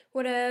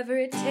whatever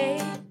it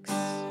takes.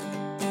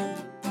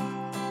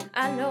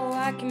 I know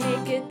I can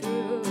make it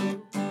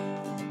through.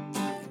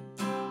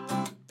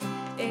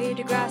 A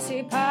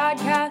Degrassi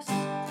podcast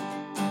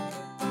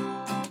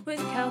with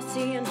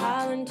Kelsey and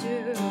Holland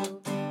too.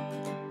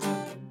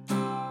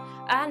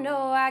 I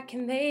know I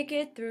can make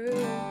it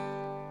through.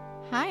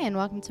 Hi, and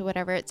welcome to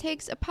Whatever It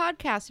Takes, a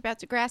podcast about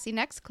Degrassi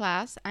Next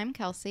Class. I'm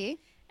Kelsey.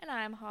 And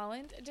I'm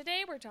Holland.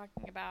 Today we're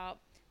talking about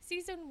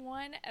Season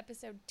 1,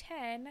 Episode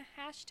 10,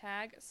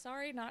 hashtag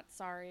Sorry Not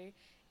Sorry,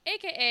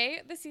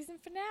 aka the season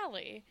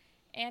finale.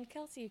 And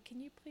Kelsey, can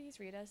you please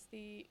read us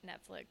the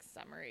Netflix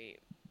summary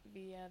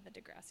via the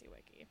Degrassi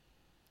Wiki?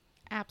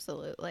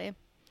 Absolutely.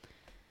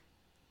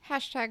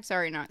 Hashtag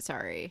Sorry Not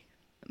Sorry.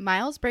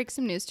 Miles breaks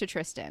some news to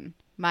Tristan.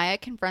 Maya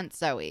confronts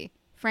Zoe.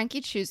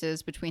 Frankie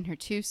chooses between her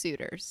two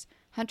suitors.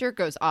 Hunter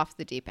goes off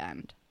the deep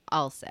end.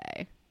 I'll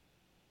say.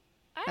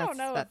 I don't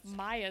know if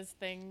Maya's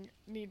thing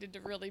needed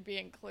to really be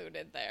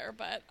included there,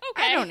 but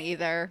okay. I don't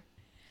either.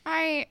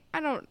 I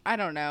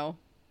don't know.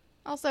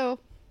 Also,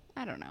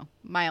 I don't know.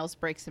 Miles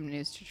breaks some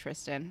news to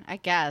Tristan. I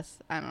guess.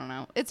 I don't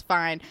know. It's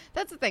fine.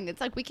 That's the thing.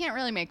 It's like we can't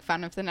really make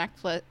fun of the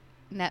Netflix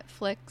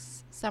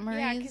summaries.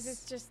 Yeah, because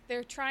it's just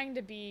they're trying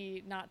to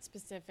be not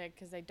specific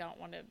because they don't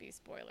want to be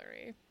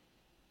spoilery.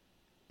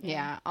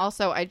 Yeah.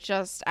 Also, I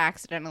just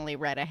accidentally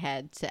read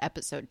ahead to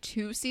episode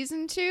 2,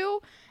 season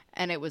 2,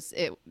 and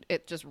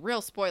it just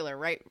real spoiler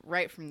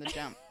right from the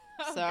jump.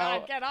 Oh,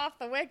 God, get off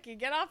the wiki.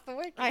 Get off the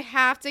wiki. I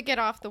have to get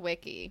off the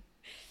wiki.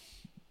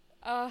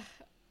 All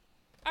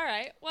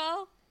right.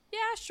 Well,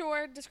 yeah,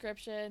 sure.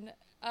 Description.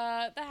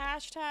 The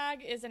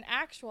hashtag is an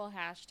actual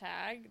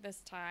hashtag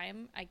this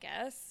time, I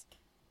guess.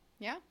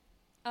 Yeah.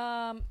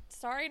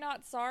 Sorry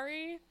not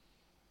sorry.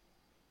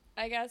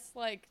 I guess,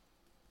 like,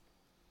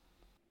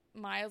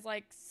 Maya's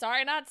like,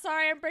 sorry not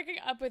sorry, I'm breaking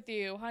up with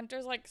you.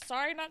 Hunter's like,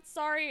 sorry not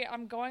sorry,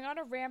 I'm going on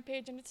a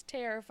rampage and it's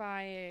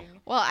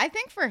terrifying. Well, I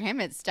think for him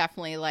it's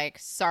definitely like,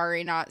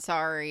 sorry not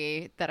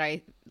sorry that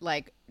I,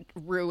 like,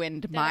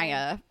 ruined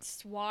Maya. I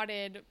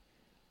swatted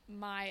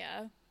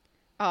Maya.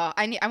 Oh,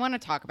 I want to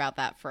talk about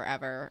that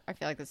forever. I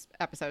feel like this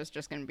episode is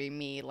just going to be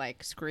me,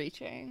 like,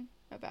 screeching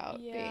about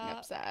being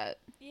upset.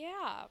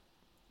 Yeah.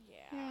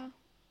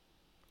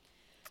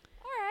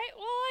 All right,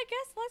 well, I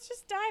guess let's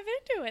just dive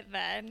into it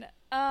then.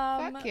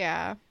 Fuck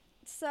yeah.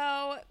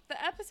 So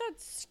the episode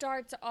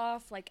starts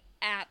off, like,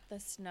 at the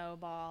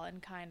snowball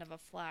and kind of a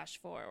flash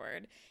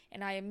forward.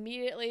 And I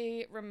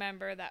immediately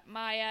remember that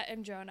Maya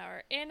and Jonah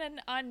are in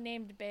an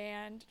unnamed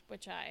band,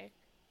 which I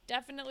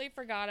definitely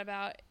forgot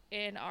about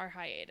in our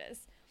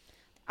hiatus.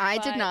 I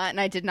did not, and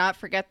I did not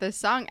forget this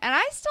song. And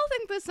I still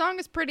think this song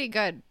is pretty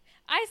good.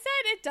 I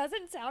said it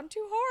doesn't sound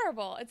too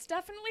horrible. It's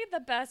definitely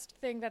the best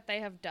thing that they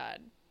have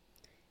done.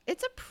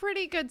 It's a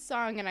pretty good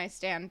song, and I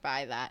stand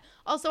by that.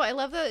 Also, I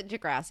love that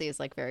Degrassi is,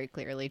 like, very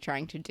clearly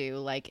trying to do,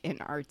 like, an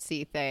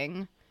artsy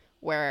thing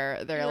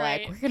where they're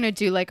like, we're going to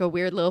do, like, a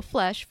weird little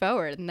flash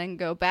forward and then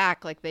go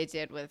back like they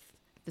did with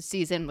the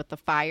season with the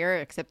fire,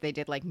 except they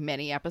did, like,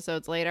 many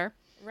episodes later.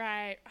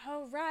 Right.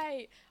 Oh,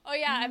 right. Oh,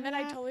 yeah, and then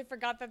I totally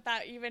forgot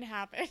that even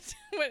happened.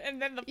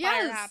 And then the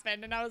fire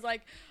happened, and I was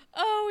like,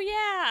 oh,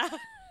 yeah.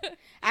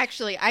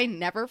 Actually, I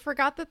never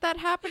forgot that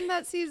happened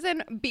that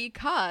season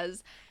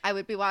because I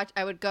would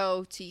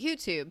go to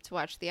YouTube to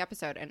watch the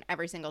episode, and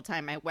every single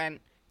time I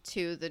went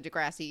to the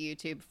Degrassi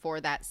YouTube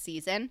for that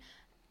season,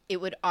 it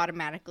would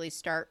automatically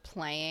start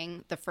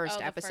playing the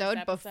first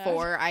episode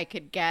before I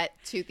could get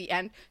to the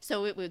end.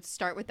 So it would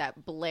start with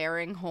that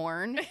blaring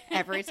horn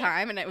every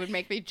time, and it would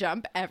make me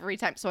jump every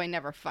time. So I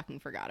never fucking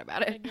forgot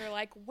about it. And you're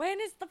like,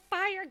 when is the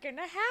fire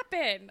gonna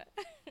happen?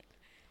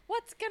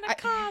 What's gonna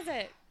cause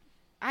it?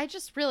 I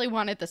just really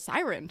wanted the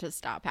siren to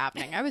stop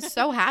happening. I was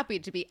so happy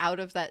to be out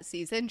of that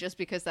season just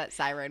because that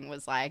siren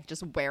was, like,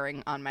 just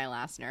wearing on my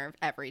last nerve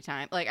every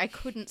time. Like, I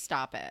couldn't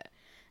stop it.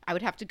 I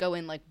would have to go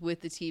in, like, with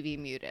the TV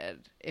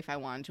muted if I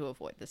wanted to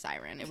avoid the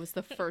siren. It was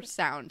the first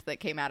sound that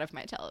came out of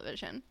my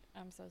television.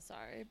 I'm so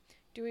sorry.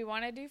 Do we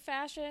want to do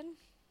fashion?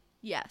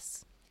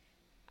 Yes.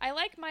 I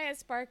like Maya's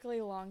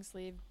sparkly long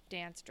sleeve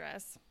dance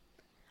dress.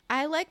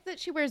 I like that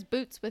she wears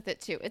boots with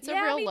it, too. It's a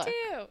real look. Yeah,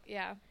 me too.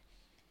 Yeah.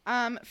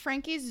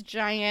 Frankie's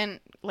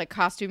giant, like,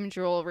 costume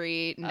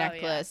jewelry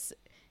necklace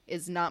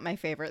is not my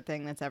favorite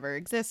thing that's ever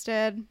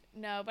existed.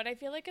 No, but I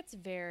feel like it's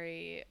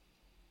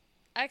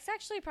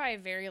actually probably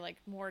very, like,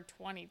 more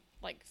 14,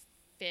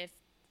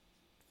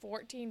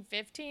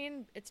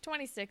 15. It's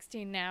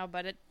 2016 now,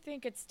 but I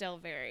think it's still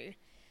very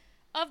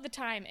of the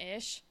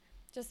time-ish.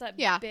 Just that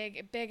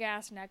big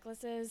ass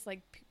necklaces,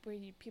 like, where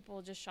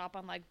people just shop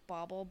on, like,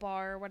 Bauble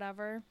Bar or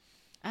whatever.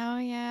 Oh,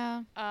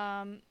 yeah.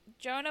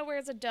 Jonah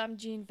wears a dumb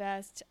jean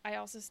vest. I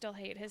also still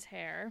hate his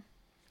hair.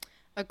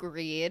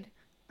 Agreed.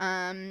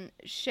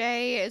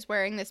 Shay is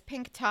wearing this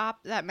pink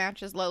top that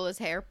matches Lola's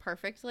hair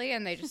perfectly,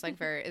 and they just, like,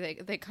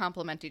 they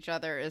complement each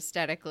other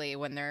aesthetically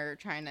when they're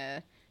trying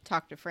to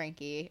talk to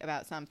Frankie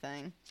about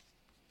something.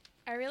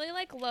 I really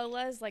like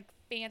Lola's, like,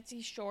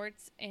 fancy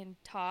shorts and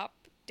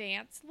top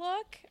dance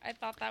look. I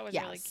thought that was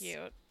really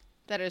cute.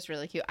 That is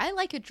really cute. I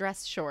like a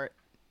dress short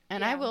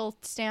And I will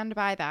stand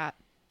by that.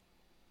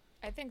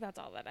 I think that's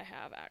all that I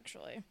have,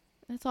 actually.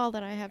 That's all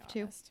that I have,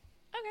 too.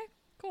 Okay,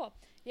 cool.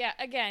 Yeah,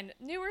 again,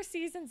 newer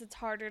seasons, it's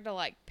harder to,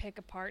 like, pick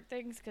apart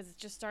things because it's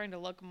just starting to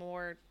look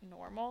more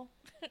normal.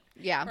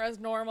 Yeah. Or as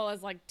normal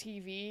as, like,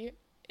 TV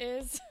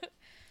is.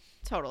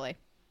 Totally.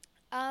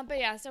 But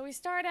yeah, so we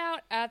start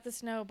out at the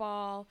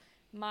snowball.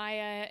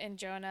 Maya and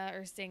Jonah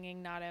are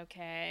singing Not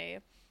Okay.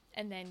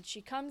 And then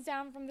she comes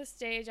down from the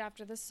stage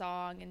after the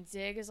song, and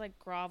Zig is, like,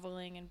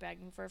 groveling and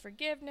begging for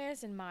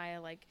forgiveness, and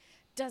Maya, like,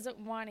 doesn't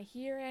want to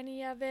hear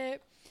any of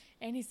it.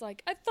 And he's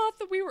like, I thought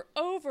that we were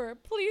over.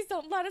 Please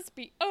don't let us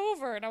be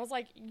over. And I was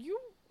like,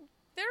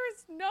 there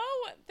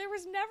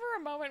was never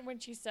a moment when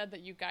she said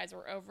that you guys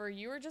were over.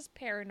 You were just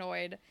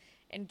paranoid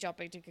and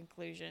jumping to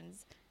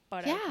conclusions.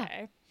 But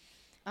okay.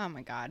 Oh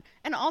my God.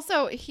 And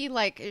also he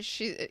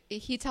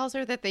tells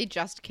her that they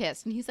just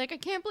kissed, and he's like, I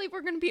can't believe we're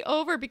going to be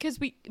over because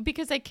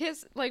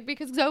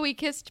Zoe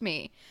kissed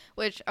me,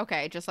 which,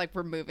 okay, just like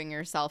removing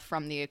yourself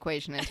from the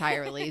equation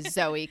entirely.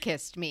 Zoe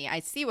kissed me. I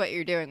see what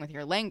you're doing with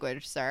your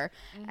language, sir.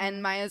 Mm-hmm.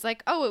 And Maya's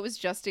like, oh, it was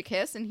just a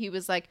kiss. And he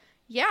was like,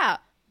 yeah,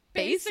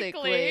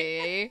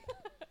 basically.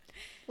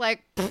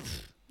 Like,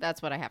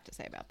 that's what I have to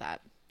say about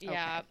that. Yeah.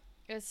 Okay.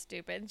 It was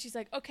stupid. And she's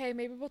like, okay,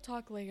 maybe we'll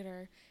talk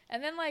later.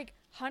 And then, like,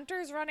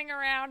 Hunter's running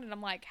around, and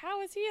I'm like,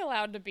 how is he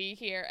allowed to be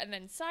here? And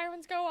then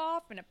sirens go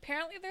off, and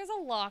apparently there's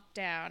a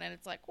lockdown, and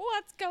it's like,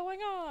 what's going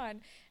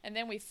on? And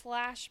then we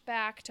flash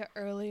back to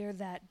earlier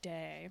that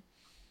day.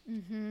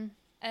 Mm-hmm.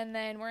 And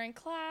then we're in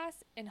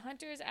class, and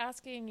Hunter's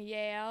asking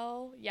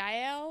Yael?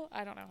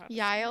 I don't know how to say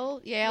it.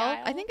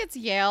 Yael? I think it's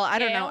Yale. I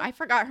don't know. I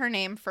forgot her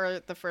name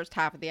for the first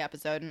half of the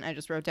episode, and I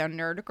just wrote down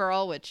Nerd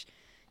Girl, which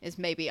is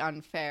maybe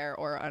unfair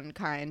or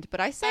unkind, but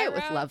I say it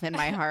with love in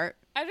my heart.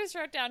 I just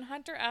wrote down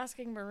Hunter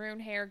asking maroon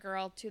hair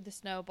girl to the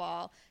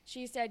snowball.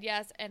 She said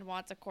yes and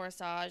wants a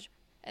corsage.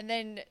 And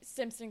then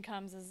Simpson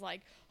comes as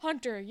like,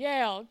 Hunter,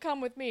 Yale,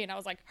 come with me. And I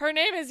was like, her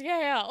name is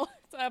Yale.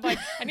 So I'm like,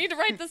 I need to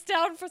write this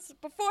down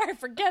before I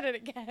forget it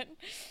again.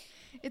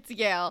 It's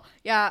Yale.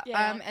 Yeah.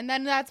 And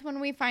then that's when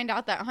we find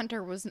out that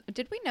Hunter was,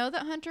 did we know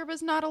that Hunter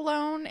was not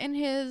alone in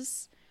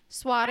his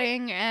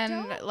swatting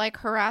and like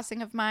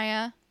harassing of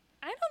Maya?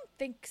 I don't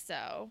think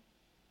so.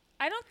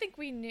 I don't think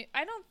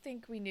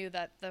we knew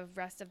that the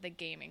rest of the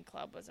gaming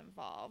club was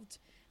involved.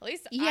 At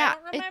least I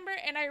don't remember.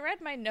 And I read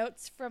my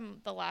notes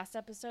from the last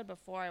episode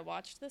before I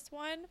watched this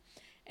one,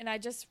 and I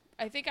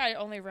think I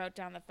only wrote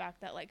down the fact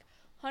that like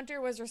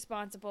Hunter was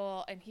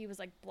responsible and he was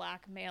like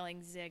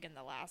blackmailing Zig in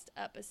the last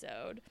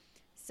episode.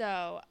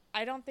 So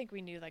I don't think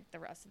we knew like the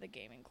rest of the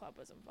gaming club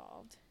was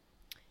involved.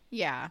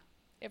 Yeah.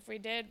 If we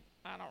did,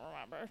 I don't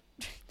remember.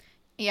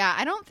 Yeah,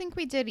 I don't think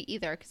we did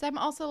either, because I'm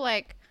also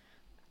like,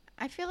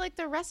 I feel like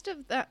the rest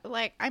of the,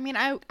 like, I mean,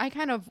 I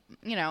kind of,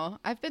 you know,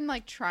 I've been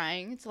like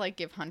trying to like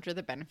give Hunter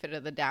the benefit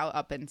of the doubt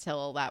up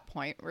until that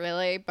point,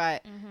 really,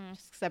 but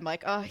just because I'm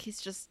like, oh, he's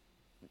just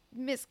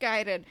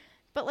misguided.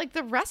 But like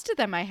the rest of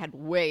them I had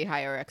way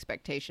higher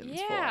expectations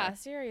for. Yeah,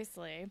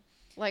 seriously.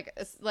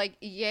 Like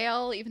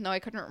Yale, even though I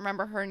couldn't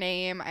remember her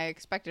name, I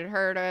expected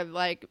her to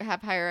like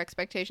have higher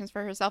expectations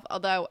for herself.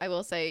 Although I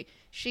will say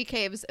she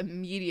caves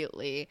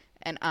immediately,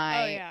 and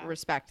I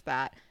respect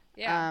that.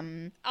 Yeah.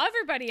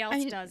 Everybody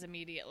else does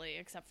immediately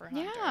except for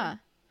Hunter. Yeah.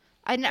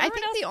 I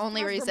think the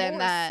only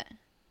reason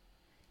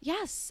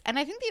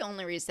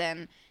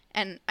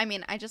and I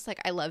mean, I just like,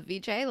 I love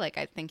VJ. Like,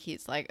 I think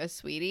he's like a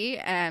sweetie.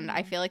 And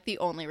I feel like the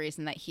only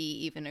reason that he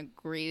even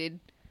agreed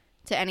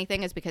to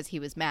anything is because he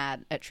was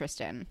mad at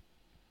Tristan.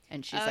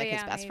 And she's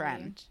his best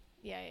friend.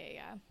 Yeah.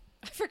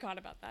 I forgot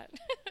about that.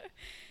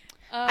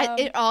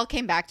 It all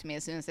came back to me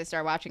as soon as I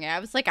started watching it. I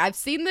was like, I've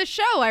seen this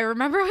show. I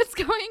remember what's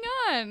going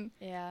on.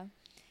 Yeah.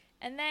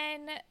 And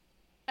then,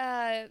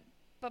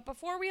 but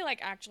before we like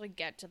actually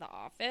get to the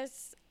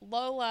office,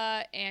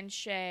 Lola and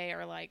Shay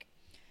are like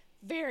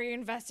very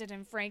invested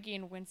in Frankie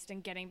and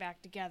Winston getting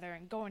back together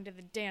and going to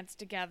the dance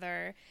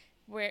together.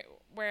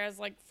 Whereas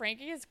like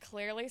Frankie is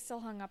clearly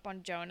still hung up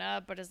on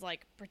Jonah, but is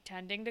like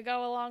pretending to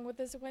go along with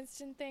this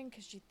Winston thing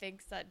because she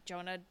thinks that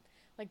Jonah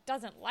like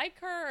doesn't like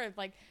her, or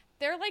like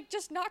they're like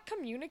just not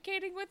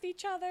communicating with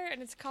each other,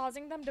 and it's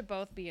causing them to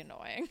both be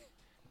annoying.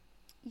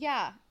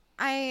 Yeah,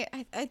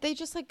 they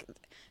just like,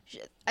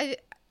 I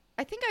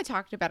think I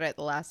talked about it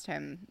the last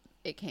time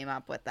it came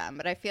up with them,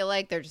 but I feel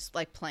like they're just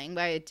like playing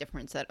by a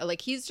different set.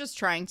 Like, he's just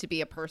trying to be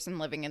a person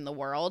living in the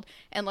world,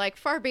 and like,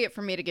 far be it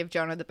from me to give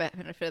Jonah the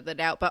benefit of the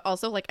doubt, but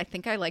also like, I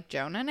think I like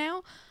Jonah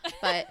now.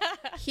 But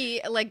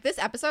he, like, this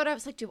episode I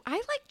was like, do I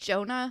like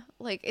Jonah?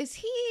 Like, is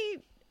he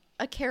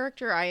a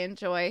character I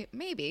enjoy?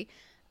 Maybe.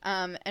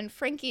 And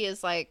Frankie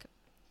is like,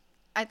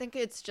 I think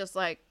it's just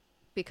like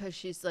because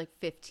she's like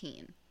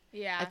 15.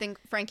 Yeah, I think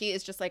Frankie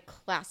is just like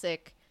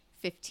classic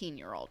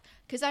 15-year-old,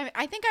 because I'm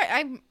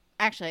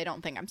actually, I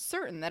don't think, I'm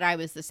certain that I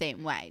was the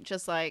same way.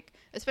 Just like,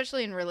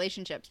 especially in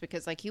relationships,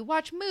 because like you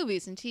watch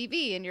movies and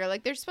TV and you're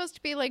like, there's supposed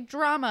to be like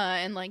drama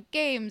and like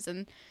games,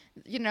 and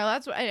you know,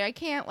 that's why I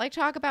can't like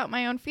talk about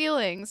my own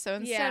feelings. So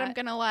instead I'm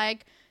going to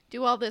like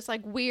do all this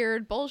like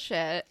weird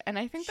bullshit. And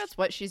I think that's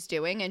what she's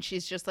doing. And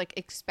she's just like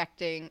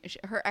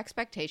her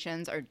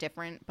expectations are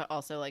different, but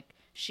also like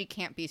she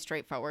can't be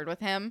straightforward with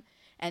him.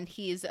 And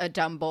he's a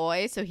dumb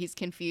boy, so he's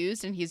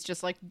confused, and he's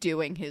just like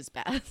doing his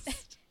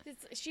best.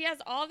 She has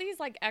all these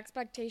like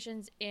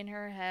expectations in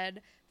her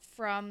head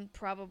from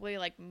probably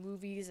like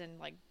movies and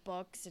like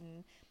books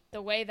and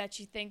the way that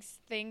she thinks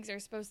things are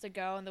supposed to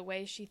go and the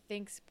way she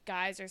thinks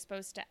guys are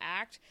supposed to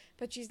act,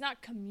 but she's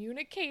not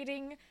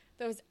communicating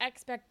those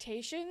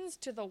expectations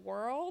to the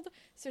world.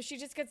 So she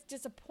just gets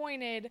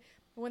disappointed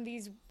when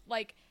these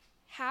like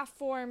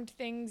half-formed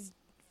things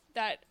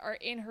that are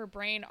in her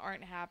brain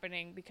aren't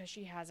happening because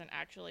she hasn't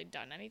actually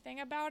done anything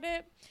about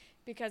it.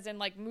 Because in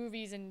like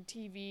movies and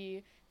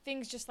TV,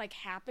 things just like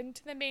happen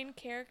to the main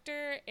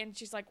character and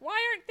she's like, why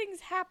aren't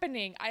things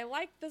happening? I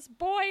like this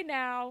boy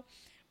now.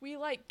 We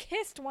like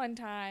kissed one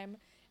time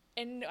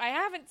and I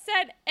haven't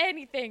said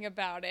anything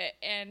about it.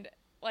 And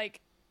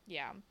like,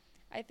 yeah,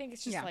 I think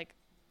it's just like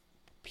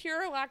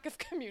pure lack of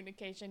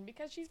communication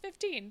because she's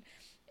 15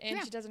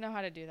 and she doesn't know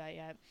how to do that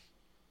yet.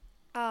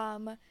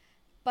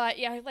 But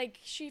yeah, like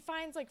she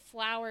finds like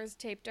flowers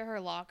taped to her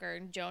locker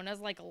and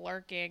Jonah's like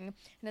lurking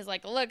and is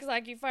like, looks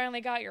like you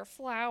finally got your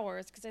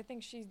flowers. Cause I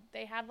think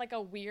they had like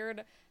a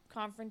weird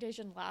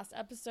confrontation last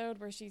episode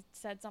where she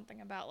said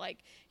something about like,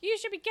 you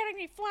should be getting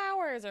me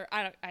flowers, or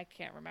I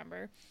can't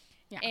remember.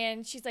 Yeah.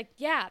 And she's like,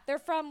 yeah, they're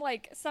from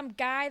like some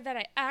guy that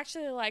I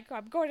actually like, who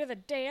I'm going to the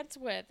dance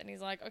with. And he's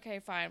like, okay,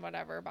 fine,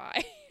 whatever,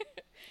 bye.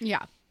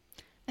 Yeah.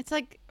 It's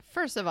like,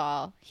 first of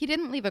all, he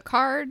didn't leave a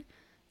card.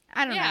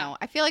 I don't know.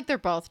 I feel like they're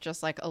both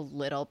just like a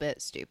little bit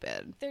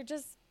stupid. They're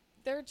just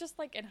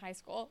like in high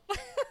school.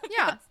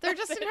 Yeah, they're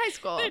just in high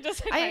school. They're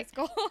just in high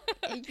school.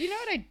 You know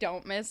what I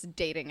don't miss?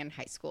 Dating in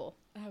high school.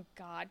 Oh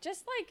God,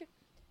 just like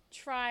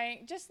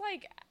trying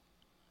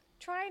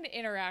to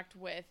interact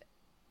with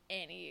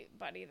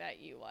anybody that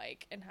you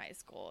like in high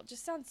school. It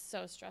just sounds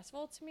so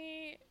stressful to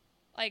me.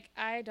 Like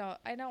I don't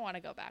want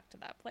to go back to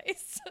that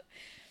place.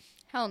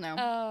 Hell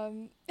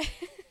no.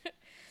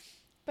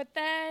 But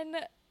then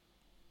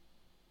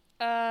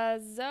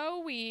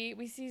Zoe,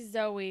 we see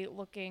Zoe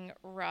looking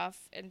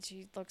rough and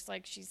she looks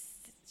like she's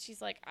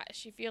like,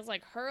 she feels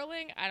like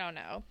hurling. I don't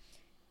know.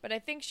 But I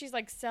think she's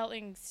like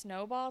selling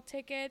snowball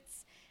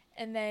tickets.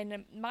 And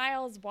then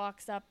Miles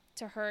walks up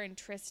to her and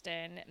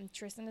Tristan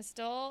is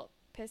still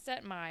pissed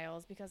at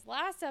Miles because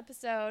last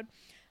episode,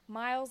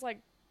 Miles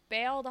like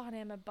bailed on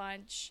him a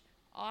bunch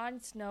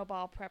on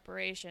snowball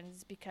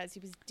preparations because he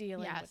was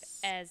dealing with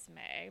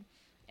Esme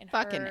and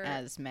fucking her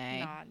Esme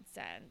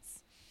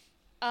nonsense.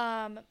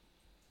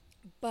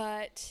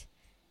 But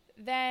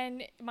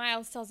then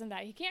Miles tells him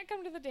that he can't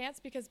come to the dance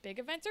because big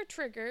events are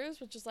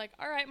triggers, which is like,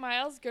 all right,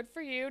 Miles, good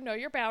for you. Know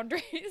your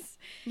boundaries.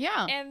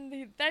 Yeah. And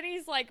then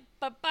he's like,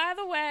 but by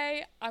the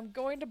way, I'm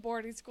going to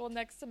boarding school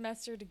next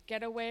semester to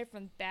get away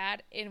from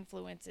bad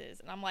influences.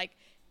 And I'm like,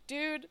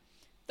 dude,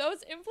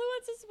 those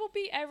influences will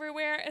be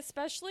everywhere,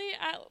 especially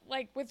at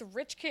like with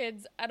rich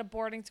kids at a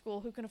boarding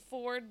school who can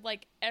afford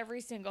like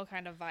every single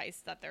kind of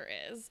vice that there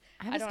is.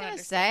 I was going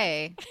to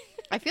say,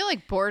 I feel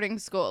like boarding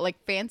school, like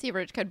fancy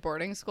rich kid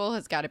boarding school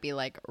has got to be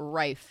like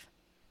rife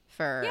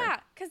for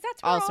because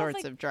that's where all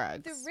sorts of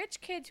drugs. The rich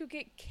kids who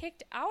get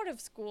kicked out of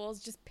schools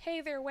just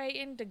pay their way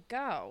in to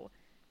go,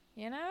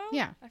 you know?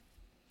 Yeah.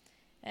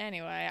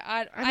 Anyway,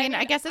 I mean,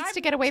 I guess it's to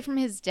get away from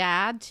his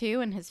dad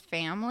too and his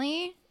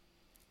family.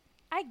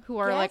 Who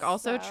are like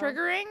also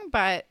triggering,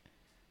 but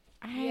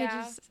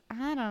I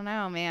don't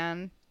know,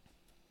 man.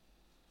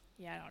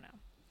 Yeah, I don't know.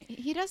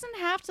 He doesn't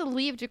have to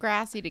leave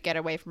Degrassi to get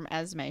away from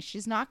Esme.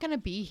 She's not going to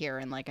be here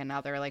in like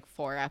another like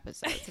 4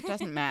 episodes. It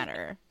doesn't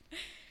matter.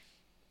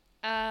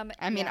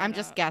 I mean, I'm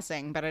just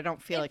guessing, but I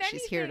don't feel like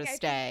she's here to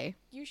stay.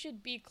 You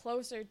should be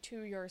closer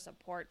to your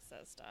support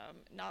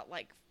system, not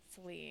like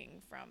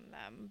fleeing from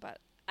them. But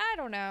I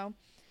don't know.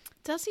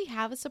 Does he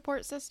have a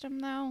support system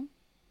though?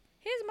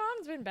 His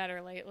mom's been better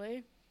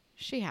lately.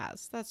 She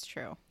has. That's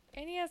true.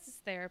 And he has his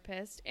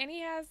therapist. And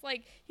he has,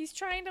 like, he's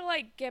trying to,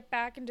 like, get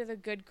back into the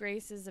good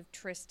graces of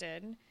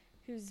Tristan,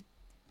 who's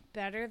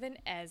better than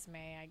Esme,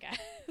 I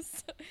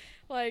guess.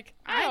 Like,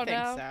 I don't know.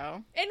 I think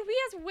so. And he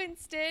has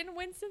Winston.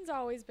 Winston's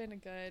always been a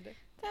good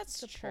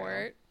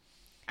support. True.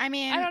 I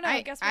mean, I don't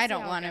know. I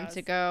don't want him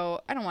to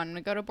go. I don't want him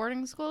to go to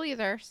boarding school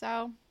either.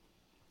 So,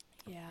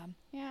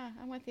 yeah,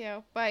 I'm with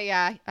you. But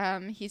yeah,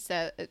 he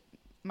said.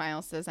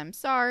 Miles says, I'm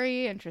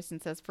sorry, and Tristan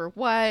says, for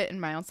what?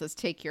 And Miles says,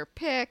 take your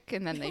pick,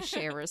 and then they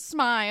share a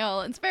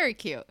smile. It's very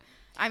cute.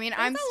 I mean,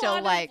 I'm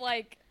still like,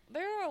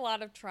 there are a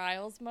lot of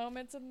trials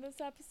moments in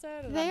this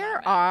episode.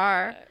 There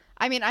are.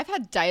 I mean, I've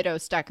had Dido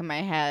stuck in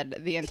my head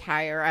the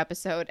entire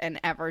episode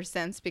and ever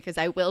since because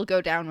I will go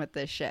down with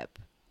this ship.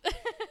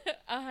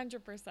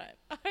 100%. 100%.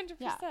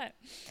 Yeah.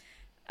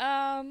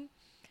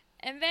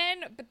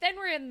 But then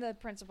we're in the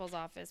principal's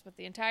office with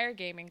the entire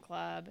gaming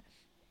club,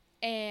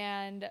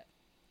 and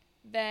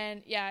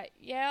then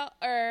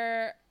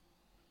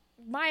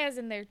Maya's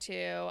in there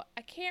too.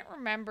 I can't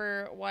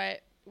remember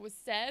what was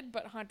said,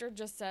 but Hunter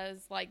just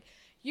says like,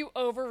 you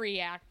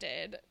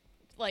overreacted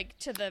like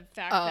to the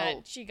fact Oh.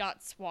 that she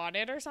got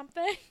swatted or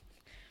something.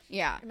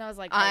 Yeah. And I was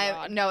like, oh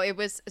God. No, it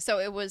was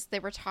they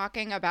were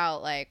talking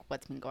about like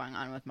what's been going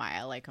on with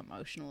Maya like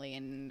emotionally,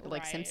 and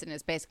like Right. Simpson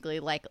is basically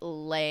like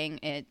laying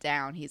it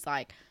down. He's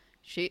like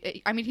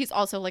he's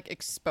also like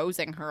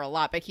exposing her a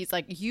lot, but he's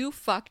like, you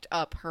fucked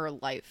up her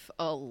life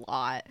a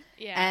lot.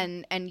 Yeah.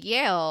 And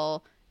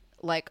Yale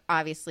like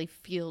obviously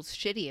feels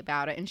shitty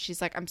about it, and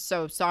she's like, I'm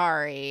so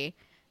sorry.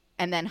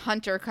 And then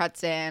Hunter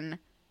cuts in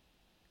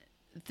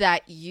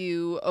that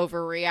you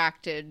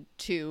overreacted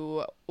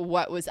to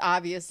what was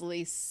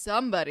obviously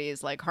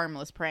somebody's like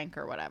harmless prank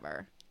or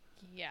whatever.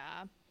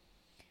 Yeah.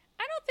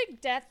 I don't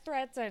think death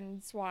threats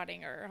and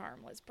swatting are a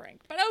harmless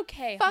prank, but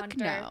okay, Fuck Hunter.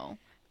 no.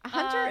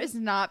 Hunter is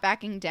not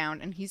backing down,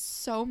 and he's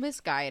so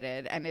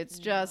misguided, and it's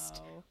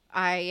just No.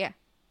 I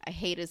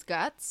hate his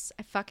guts.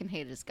 I fucking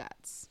hate his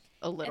guts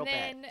a little bit.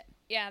 And then,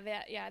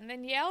 and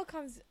then Yale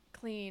comes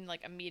clean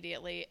like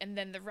immediately, and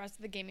then the rest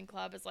of the gaming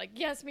club is like,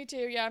 yes, me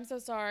too, yeah, I'm so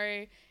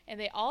sorry, and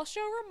they all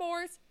show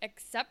remorse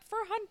except for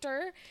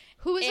Hunter,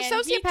 Who is a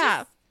and he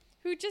sociopath.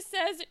 who just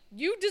says,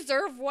 you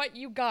deserve what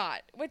you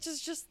got, which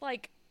is just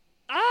like,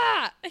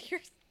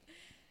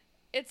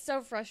 it's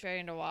so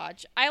frustrating to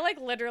watch. I like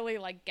literally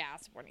like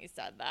gasped when he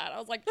said that. I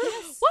was like,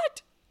 yes.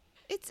 What?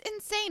 It's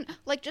insane.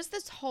 Like, just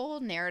this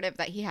whole narrative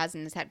that he has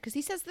in his head. Because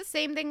he says the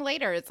same thing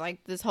later. It's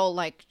like this whole,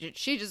 like,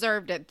 she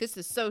deserved it. This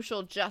is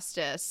social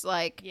justice.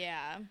 Like,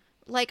 Yeah.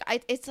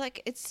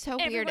 It's so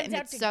weird. Everyone's And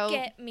out it's to so.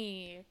 get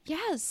me.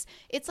 Yes.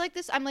 It's like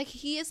this. I'm like,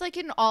 he is like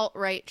an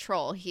alt-right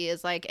troll. He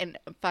is like an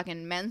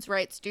fucking men's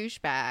rights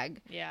douchebag.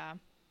 Yeah.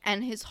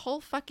 And his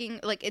whole fucking,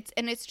 like, it's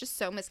just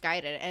so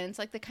misguided. And it's,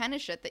 like, the kind of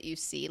shit that you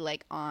see,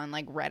 like, on,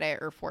 like,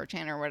 Reddit or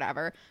 4chan or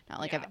whatever. Not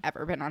like Yeah. I've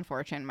ever been on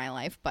 4chan in my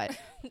life, but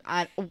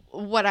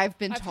what I've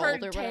been I've told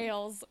heard or whatever.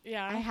 tales.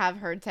 Yeah. I have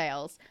heard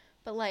tales.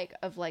 But, like,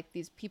 of, like,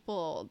 these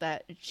people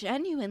that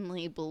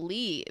genuinely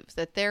believe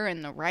that they're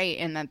in the right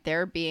and that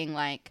they're being,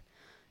 like,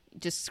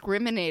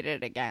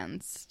 discriminated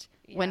against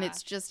when Yeah.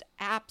 it's just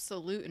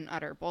absolute and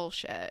utter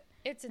bullshit.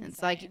 It's insane.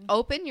 It's like,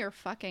 open your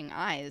fucking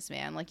eyes,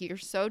 man. Like, you're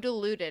so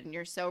deluded and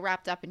you're so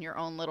wrapped up in your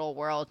own little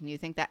world and you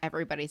think that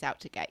everybody's out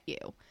to get you.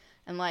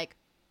 And, like,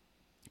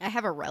 I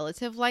have a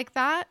relative like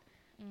that.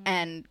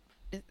 And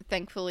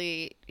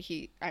thankfully,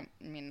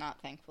 not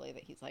thankfully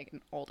that he's, like,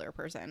 an older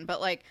person. But,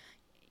 like,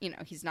 you know,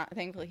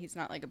 thankfully he's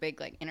not, like, a big,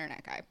 like,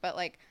 internet guy. But,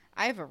 like,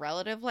 I have a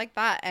relative like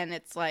that. And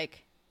it's,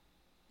 like,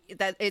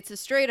 that it's a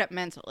straight up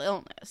mental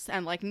illness,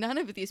 and like none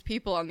of these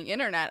people on the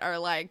internet are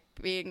like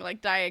being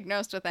like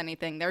diagnosed with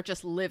anything. They're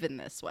just living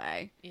this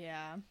way.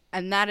 Yeah.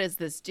 And that is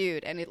this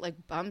dude, and it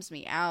like bums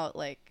me out.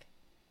 Like,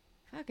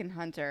 fucking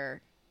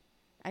Hunter.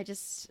 I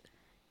just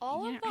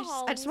All of the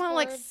I just want to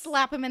like Hollingsworths-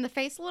 slap him in the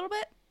face a little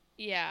bit.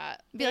 Yeah.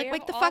 Be like, they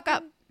wake have the all fuck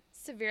up. been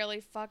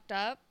Severely fucked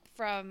up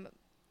from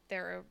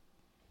their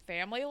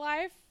family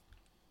life,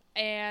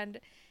 and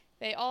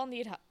they all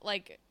need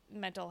like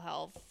mental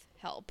health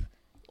help.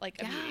 Like,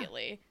 Yeah.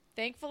 immediately.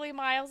 Thankfully,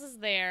 Miles is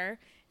there.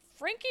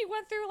 Frankie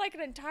went through, like,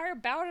 an entire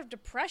bout of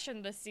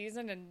depression this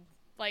season, and,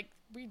 like,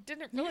 we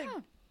didn't really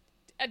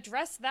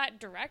address that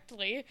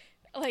directly.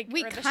 Like,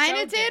 We or the kind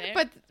show of did,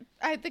 didn't.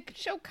 but the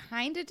show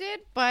kind of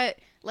did, but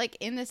like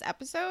in this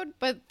episode,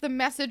 but the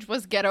message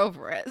was get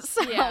over it.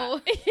 So Yeah.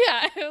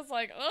 Yeah, it was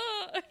like,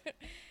 ugh.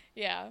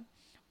 Yeah.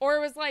 Or it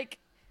was like,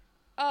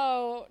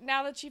 oh,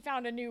 now that she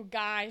found a new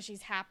guy,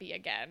 she's happy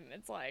again.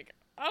 It's like,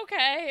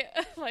 okay.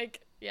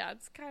 Like, yeah,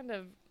 it's kind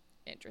of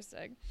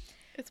interesting.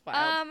 it's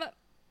wild.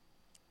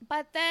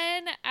 But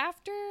then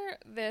after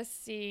this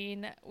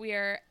scene, we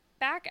are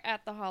back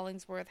at the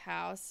Hollingsworth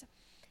house,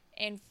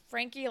 and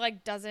Frankie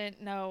like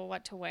doesn't know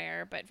what to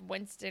wear, but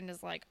Winston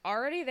is like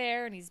already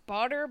there, and he's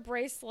bought her a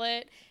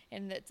bracelet,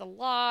 and it's a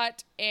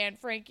lot. And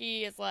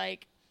Frankie is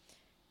like,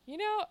 you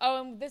know,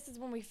 and this is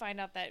when we find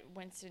out that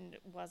Winston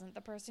wasn't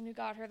the person who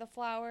got her the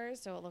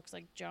flowers, so it looks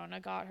like Jonah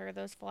got her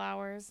those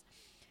flowers.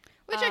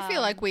 Which I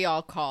feel like we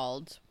all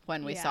called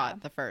when we saw yeah.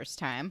 it the first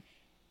time.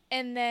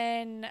 And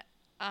then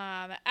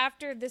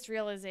after this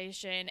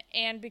realization,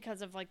 and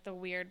because of like the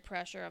weird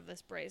pressure of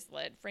this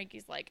bracelet,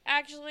 Frankie's like,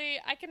 actually,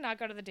 I cannot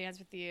go to the dance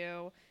with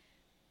you.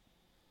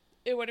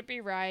 It wouldn't be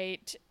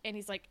right. And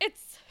he's like,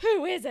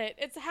 who is it?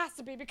 It has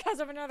to be because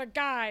of another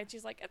guy. And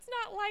she's like, it's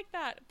not like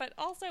that, but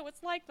also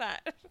it's like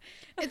that.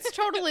 It's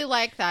totally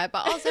like that.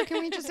 But also, can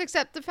we just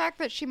accept the fact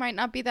that she might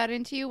not be that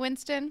into you,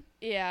 Winston?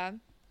 Yeah.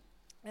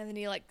 And then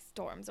he like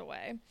storms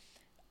away.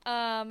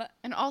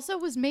 And also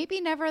was maybe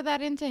never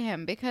that into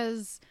him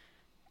because,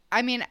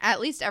 I mean, at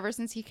least ever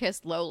since he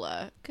kissed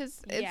Lola.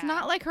 Because it's Yeah.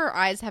 not like her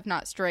eyes have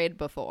not strayed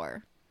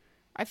before.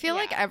 I feel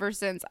like Yeah. ever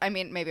since, I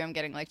mean, maybe I'm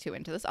getting like too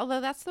into this,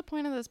 although that's the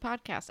point of this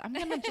podcast. I'm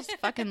going to just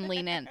fucking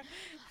lean in.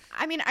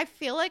 I mean, I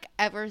feel like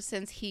ever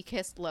since he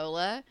kissed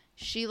Lola,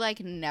 she like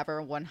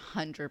never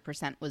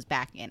 100% was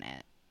back in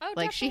it. Oh,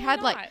 Like she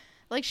definitely had not.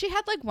 like she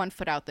had like one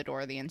foot out the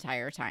door the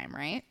entire time,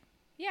 right?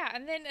 Yeah,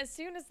 and then as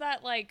soon as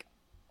that, like,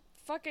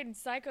 fucking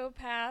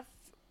psychopath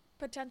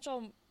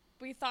potential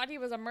we thought he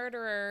was a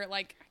murderer,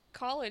 like,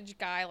 college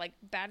guy, like,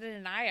 batted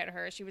an eye at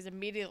her, she was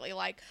immediately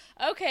like,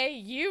 okay,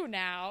 you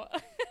now.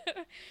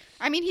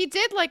 I mean, he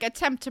did, like,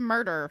 attempt to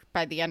murder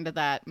by the end of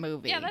that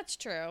movie. Yeah, that's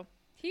true.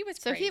 He was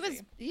so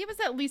crazy. he was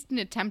at least an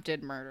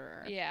attempted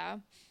murderer. Yeah.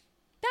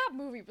 That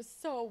movie was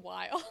so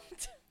wild.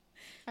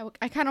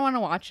 I kind of want to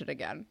watch it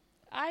again.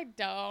 I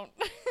don't.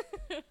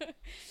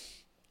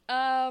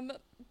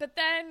 But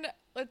then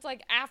it's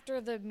like after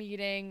the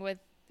meeting with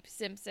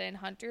Simpson,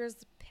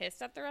 Hunter's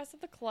pissed at the rest of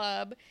the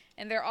club,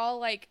 and they're all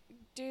like,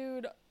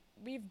 dude,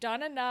 we've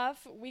done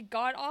enough. We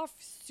got off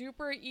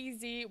super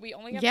easy. We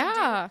only have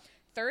to do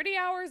 30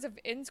 hours of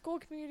in-school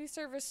community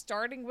service,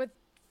 starting with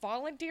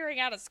volunteering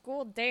at a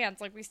school dance.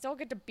 Like, we still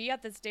get to be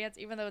at this dance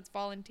even though it's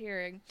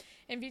volunteering.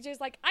 And VJ's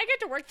like, I get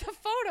to work the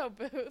photo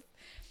booth.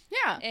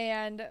 Yeah.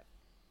 And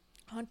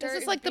Hunter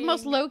this is like the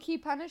most low-key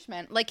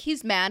punishment. Like,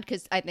 he's mad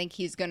because I think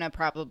he's gonna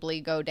probably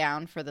go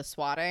down for the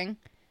swatting.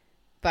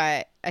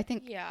 But I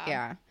think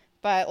yeah.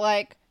 But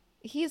like,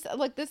 he's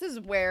like, this is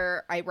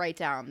where I write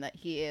down that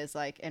he is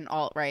like an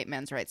alt-right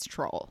men's rights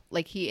troll.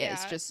 Like, he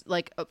is just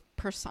like a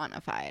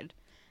personified.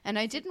 And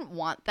I didn't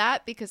want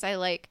that because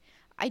I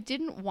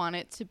didn't want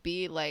it to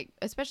be like,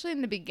 especially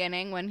in the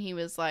beginning when he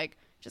was like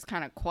just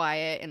kind of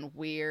quiet and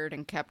weird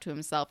and kept to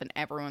himself and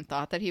everyone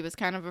thought that he was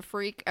kind of a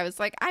freak. I was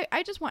like,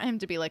 I just want him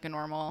to be like a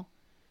normal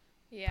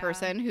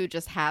person who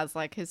just has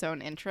like his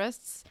own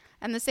interests.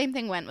 And the same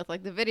thing went with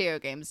like the video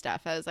game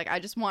stuff. I was like, I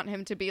just want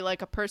him to be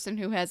like a person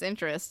who has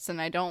interests, and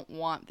I don't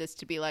want this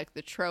to be like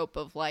the trope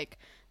of like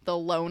the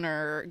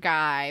loner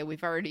guy.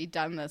 We've already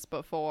done this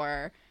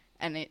before.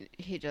 And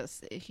he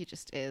just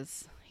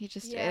is.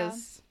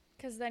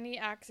 Because then he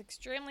acts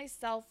extremely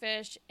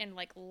selfish and,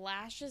 like,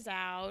 lashes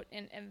out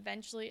and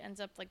eventually ends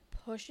up, like,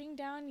 pushing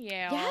down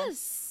Yale.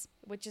 Yes.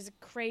 Which is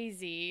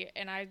crazy.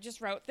 And I just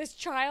wrote, this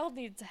child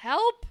needs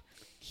help.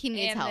 He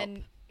needs help. And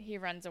then he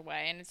runs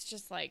away. And it's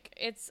just, like,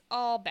 it's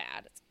all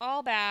bad. It's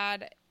all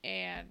bad.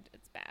 And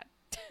it's bad.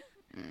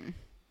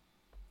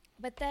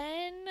 But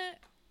then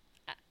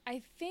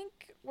I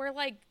think we're,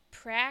 like,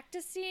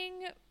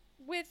 practicing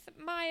with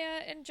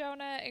Maya and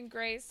Jonah and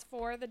Grace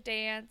for the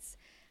dance.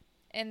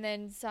 And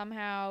then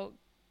somehow,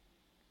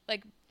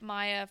 like,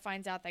 Maya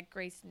finds out that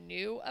Grace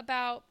knew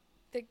about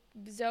the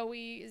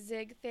Zoe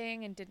Zig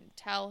thing and didn't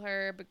tell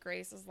her. But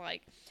Grace is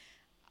like,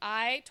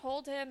 I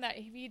told him that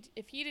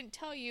if he didn't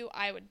tell you,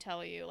 I would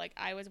tell you. Like,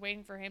 I was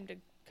waiting for him to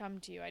come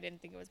to you. I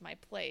didn't think it was my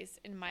place.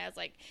 And Maya's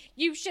like,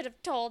 you should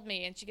have told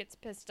me. And she gets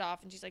pissed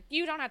off. And she's like,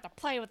 you don't have to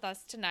play with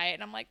us tonight.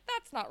 And I'm like,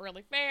 that's not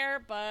really fair.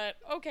 But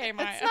okay,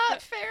 Maya. It's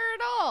not fair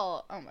at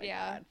all. Oh, my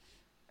God.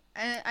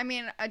 And, I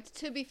mean,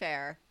 to be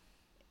fair,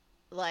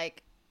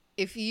 like,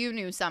 if you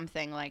knew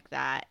something like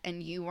that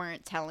and you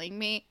weren't telling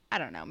me, I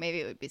don't know, maybe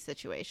it would be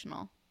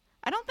situational.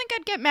 I don't think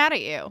I'd get mad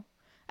at you.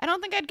 I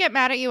don't think I'd get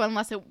mad at you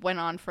unless it went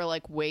on for,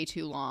 like, way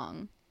too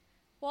long.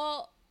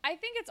 Well, I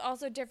think it's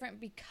also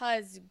different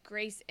because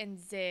Grace and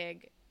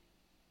Zig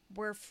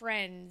were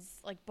friends,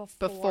 like,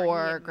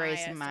 before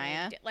Grace and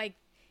Maya. So like,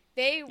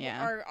 they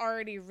are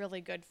already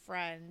really good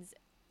friends.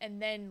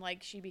 And then,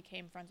 like, she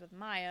became friends with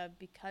Maya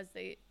because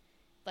they,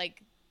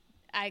 like,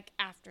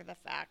 after the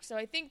fact. So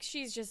I think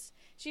she's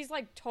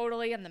like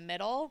totally in the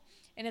middle,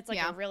 and it's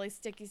like a really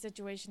sticky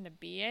situation to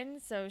be in.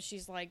 So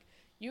she's like,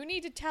 you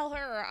need to tell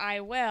her or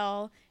I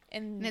will.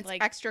 And it's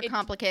like extra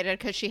complicated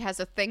because she has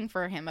a thing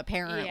for him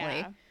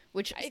apparently,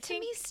 which to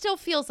me still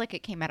feels like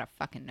it came out of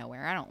fucking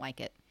nowhere. I don't like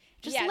it.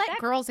 Just let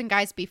girls and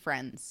guys be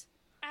friends.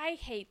 I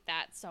hate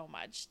that so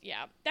much.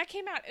 Yeah,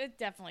 it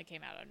definitely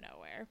came out of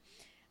nowhere.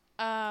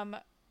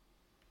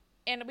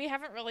 And we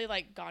haven't really,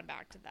 like, gone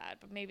back to that.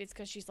 But maybe it's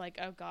because she's like,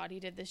 oh, God,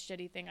 he did this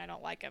shitty thing. I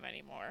don't like him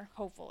anymore.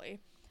 Hopefully.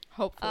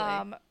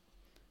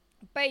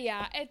 But,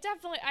 yeah, it's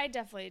definitely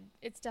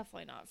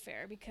not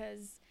fair.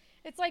 Because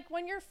it's like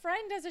when your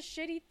friend does a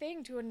shitty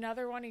thing to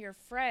another one of your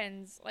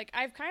friends. Like,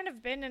 I've kind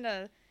of been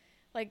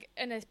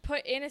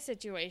put in a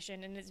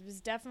situation. And it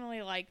was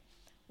definitely, like,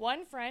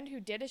 one friend who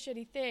did a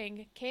shitty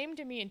thing came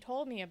to me and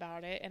told me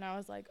about it. And I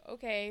was like,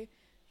 okay,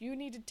 you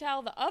need to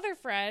tell the other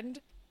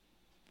friend,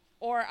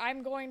 or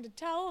I'm going to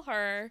tell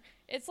her.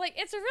 It's like,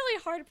 it's a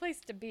really hard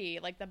place to be,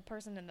 like the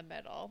person in the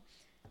middle.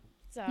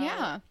 So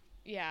yeah,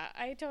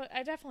 I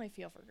definitely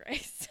feel for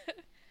Grace.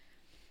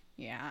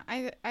 Yeah,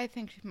 I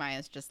think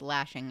Maya's just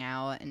lashing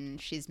out,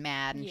 and she's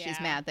mad, and she's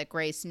mad that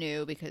Grace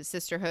knew because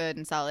sisterhood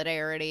and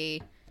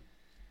solidarity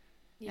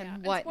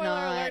and whatnot. And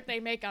spoiler alert, they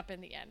make up in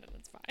the end, and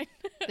it's fine.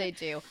 They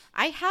do.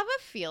 I have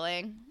a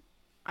feeling,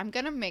 I'm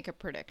going to make a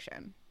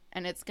prediction,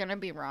 and it's going to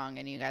be wrong,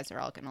 and you guys are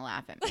all going to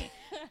laugh at me.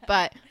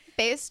 But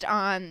based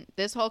on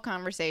this whole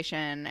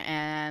conversation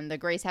and the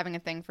Grace having a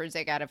thing for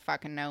Zig out of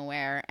fucking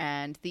nowhere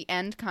and the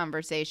end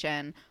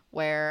conversation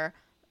where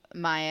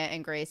Maya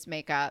and Grace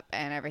make up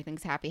and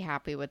everything's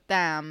happy with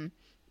them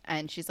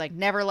and she's like,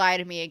 never lie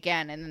to me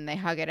again, and then they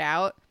hug it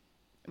out,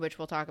 which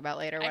we'll talk about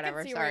later,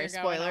 whatever. Sorry,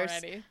 spoilers.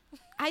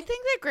 I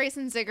think that Grace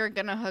and Zig are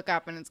going to hook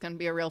up and it's going to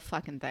be a real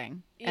fucking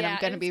thing. And I'm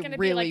going to be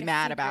really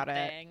mad about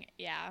it.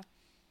 Yeah.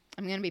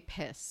 I'm going to be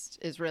pissed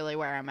is really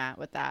where I'm at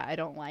with that. I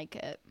don't like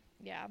it.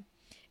 Yeah.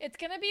 It's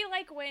gonna be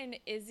like when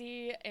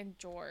Izzy and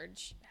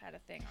George had a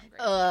thing on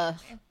Grey's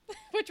Anatomy,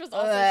 which was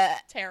also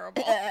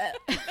terrible.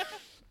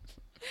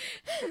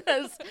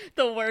 That's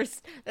the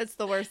worst. That's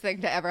the worst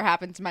thing to ever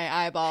happen to my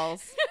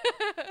eyeballs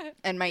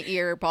and my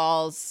ear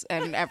balls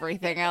and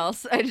everything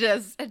else.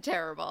 Just a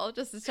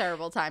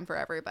terrible time for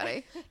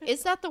everybody.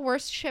 Is that the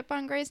worst ship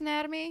on Grey's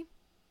Anatomy?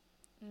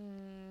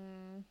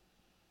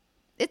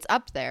 It's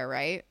up there,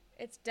 right?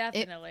 It's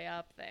definitely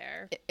up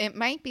there. It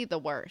might be the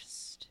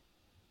worst.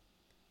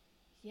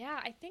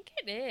 Yeah, I think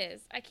it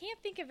is. I can't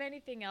think of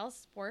anything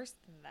else worse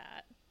than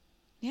that.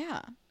 Yeah.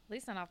 At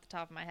least not off the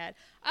top of my head.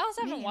 I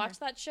also haven't watched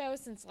that show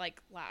since,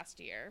 like, last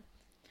year.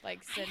 I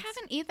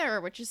haven't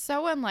either, which is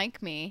so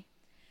unlike me.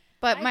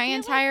 But my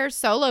entire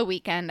solo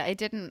weekend,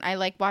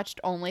 I watched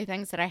only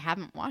things that I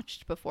haven't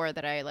watched before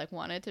that I,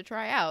 wanted to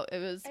try out.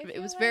 It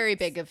was very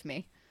big of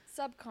me.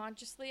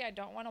 Subconsciously, I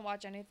don't want to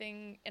watch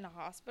anything in a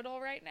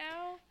hospital right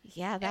now.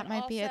 Yeah, that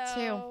might be it,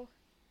 too.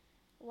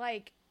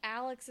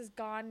 Alex is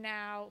gone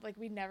now.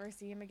 We never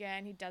see him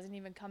again. He doesn't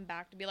even come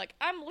back to be like,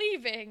 I'm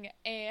leaving.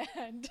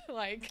 And,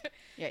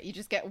 Yeah, you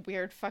just get a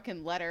weird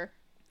fucking letter.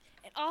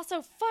 And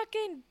also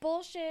fucking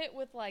bullshit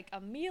with,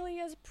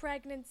 Amelia's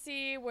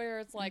pregnancy, where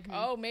it's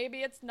oh, maybe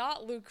it's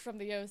not Luke from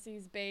the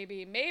OC's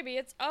baby. Maybe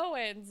it's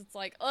Owen's. It's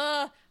I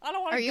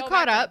don't want to go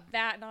caught back up? to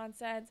that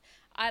nonsense.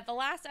 The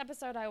last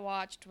episode I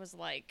watched was,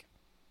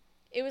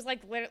 it was,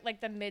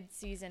 the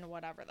mid-season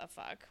whatever the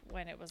fuck,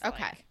 when it was,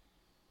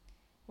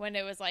 when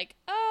it was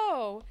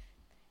oh,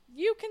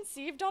 you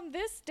conceived on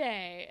this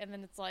day. And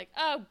then it's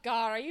oh,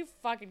 God, are you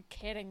fucking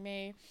kidding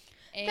me?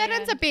 And that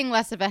ends up being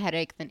less of a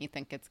headache than you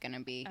think it's going to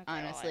be, okay,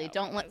 honestly.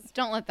 Well,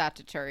 don't let that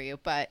deter you.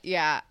 But,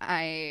 yeah,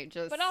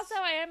 But also,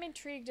 I am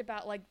intrigued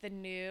about, the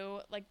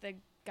new, the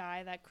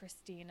guy that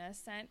Christina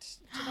sent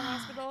to the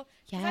hospital.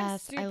 Yes, I'm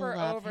super I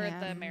love over him.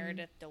 the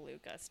Meredith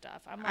DeLuca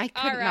stuff. I'm I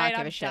could all right, not give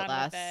I'm a shit done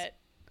less. with it.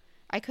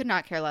 I could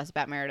not care less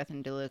about Meredith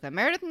and DeLuca.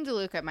 Meredith and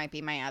DeLuca might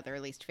be my other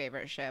least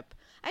favorite ship.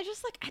 I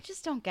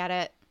just don't get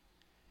it.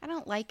 I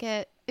don't like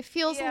it. It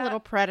feels a little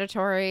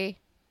predatory.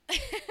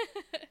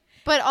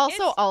 But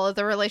also all of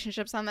the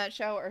relationships on that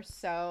show are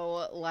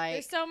so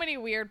there's so many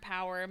weird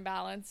power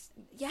imbalance.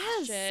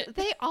 Yes, shit.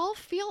 they all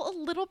feel a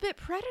little bit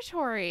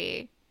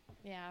predatory.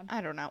 Yeah.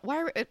 I don't know.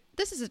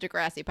 This is a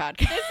Degrassi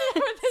podcast.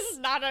 This is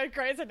not a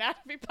Grey's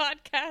Anatomy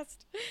podcast.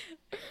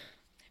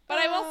 But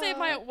I will say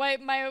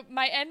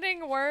my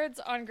ending words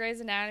on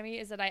Grey's Anatomy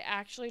is that I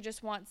actually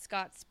just want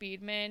Scott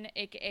Speedman,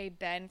 aka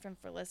Ben from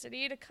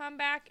Felicity, to come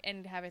back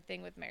and have a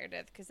thing with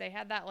Meredith, because they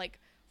had that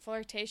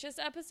flirtatious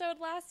episode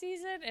last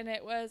season and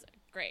it was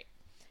great.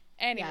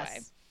 Anyway.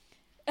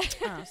 Yes.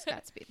 Oh,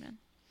 Scott Speedman.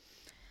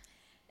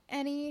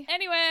 Anyway.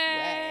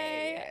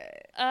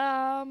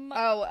 So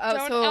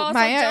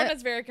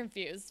Jonah's very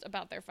confused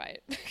about their fight.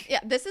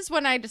 Yeah, this is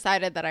when I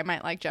decided that I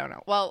might like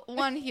Jonah. Well,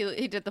 one,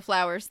 he did the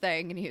flowers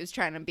thing and he was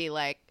trying to be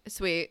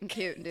sweet and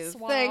cute and do the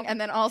thing,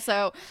 and then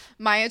also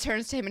Maya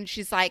turns to him and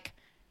she's like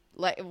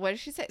what did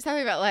she say?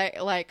 Something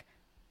about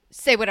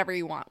say whatever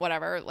you want,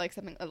 whatever,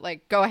 something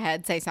go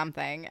ahead, say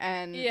something,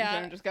 and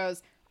Jonah just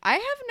goes, I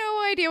have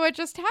no idea what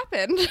just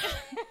happened.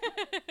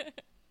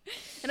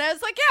 And I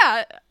was like,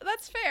 yeah,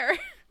 that's fair.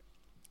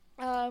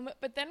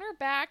 But then we're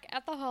back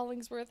at the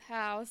Hollingsworth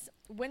house.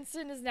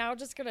 Winston is now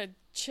just gonna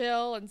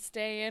chill and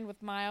stay in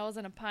with Miles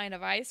and a pint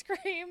of ice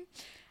cream.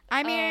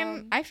 I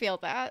mean, I feel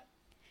that.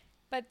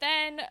 But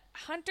then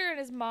Hunter and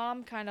his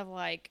mom kind of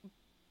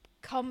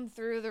come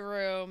through the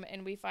room,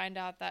 and we find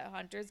out that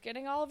Hunter's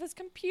getting all of his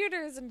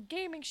computers and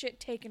gaming shit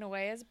taken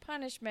away as a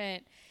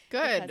punishment.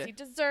 Good. Because he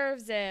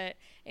deserves it,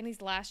 and he's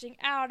lashing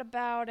out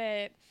about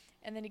it.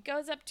 And then he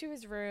goes up to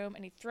his room,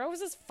 and he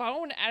throws his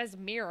phone at his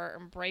mirror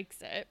and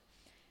breaks it.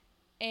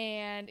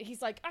 And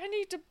he's like, I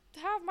need to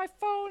have my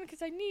phone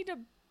because I need to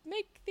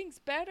make things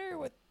better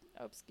with...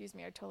 Oh, excuse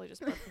me. I totally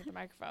just broke the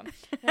microphone.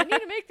 I need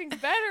to make things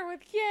better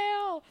with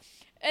Yale.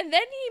 And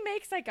then he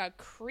makes a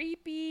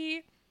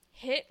creepy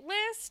hit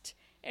list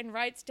and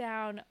writes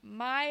down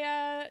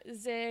Maya,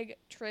 Zig,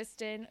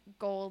 Tristan,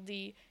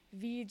 Goldie,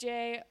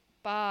 VJ,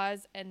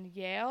 Boz, and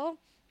Yale.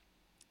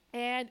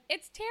 And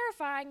it's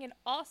terrifying. And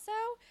also...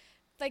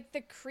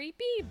 the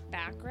creepy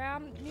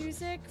background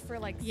music for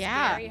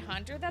Scary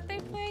Hunter that they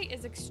play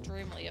is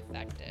extremely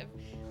effective.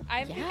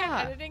 I think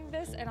I'm editing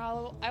this and I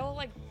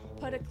will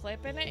put a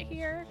clip in it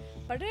here,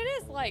 but it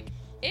is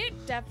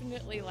it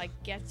definitely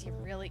gets you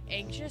really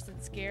anxious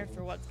and scared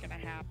for what's gonna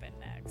happen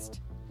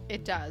next.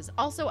 It does.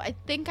 Also, I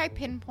think I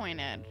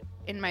pinpointed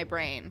in my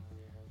brain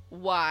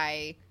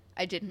why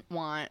I didn't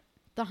want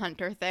the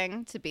Hunter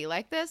thing to be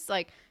like this,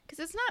 because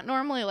it's not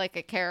normally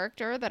a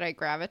character that I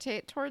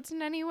gravitate towards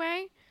in any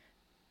way.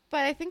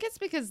 But I think it's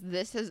because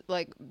this is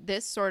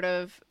this sort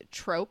of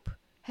trope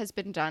has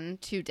been done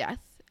to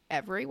death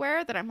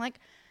everywhere that I'm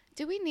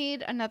do we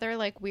need another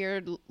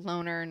weird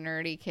loner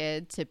nerdy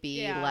kid to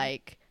be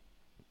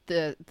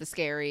the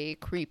scary,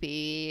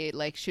 creepy,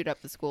 shoot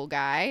up the school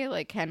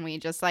guy? Can we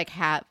just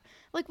have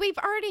Like, we've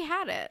already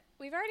had it.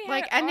 We've already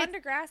Like, had and it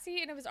on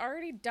Degrassi, and it was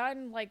already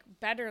done, like,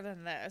 better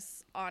than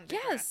this on Degrassi.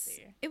 Yes,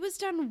 it was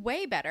done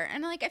way better.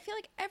 And, like, I feel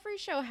like every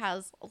show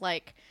has,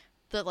 like,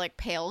 the, like,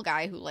 pale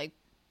guy who, like,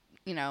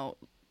 you know,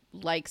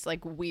 likes,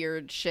 like,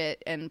 weird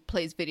shit and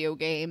plays video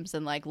games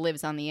and, like,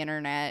 lives on the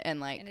internet and,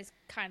 like... And is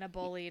kind of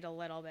bullied a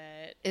little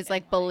bit. Is,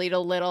 like, bullied a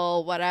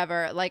little,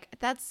 whatever. Like,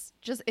 that's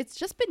just... It's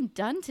just been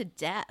done to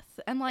death.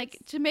 And, like,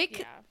 to make...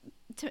 Yeah.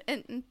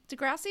 And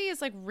Degrassi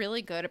is, like,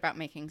 really good about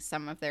making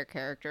some of their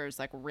characters,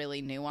 like,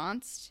 really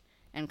nuanced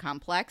and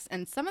complex.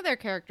 And some of their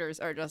characters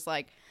are just,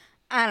 like,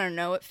 I don't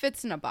know, it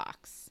fits in a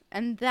box.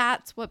 And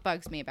that's what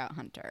bugs me about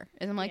Hunter.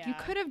 Is I'm like, you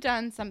could have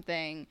done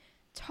something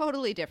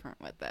totally different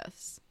with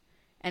this.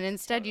 And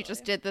instead you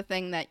just did the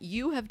thing that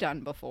you have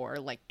done before,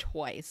 like,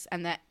 twice,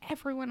 and that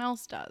everyone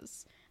else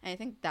does. And I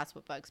think that's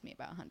what bugs me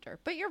about Hunter.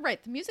 But you're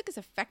right. The music is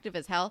effective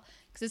as hell.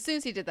 Because as soon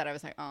as he did that, I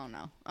was like, oh,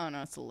 no,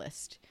 it's a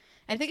list.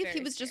 I think if he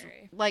was just,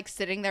 like,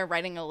 sitting there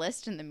writing a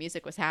list and the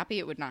music was happy,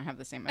 it would not have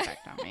the same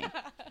effect on me.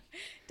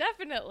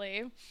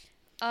 Definitely.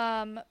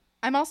 I'm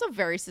also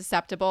very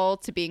susceptible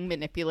to being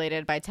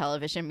manipulated by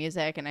television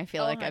music. And I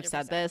feel like 100%. I've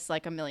said this,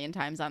 like, a million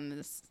times on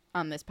this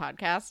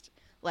podcast.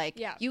 Like,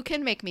 you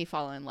can make me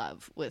fall in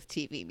love with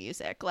TV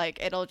music.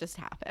 Like, it'll just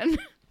happen.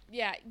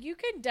 Yeah, you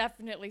can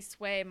definitely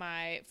sway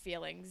my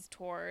feelings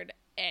toward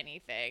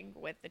anything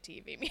with the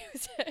TV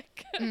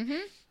music.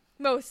 Mm-hmm.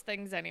 Most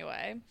things,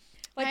 anyway.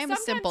 Like, I am a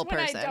simple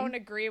person. Sometimes when I don't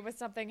agree with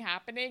something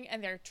happening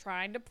and they're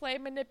trying to play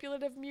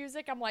manipulative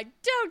music, I'm like,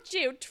 don't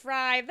you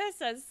try.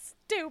 This is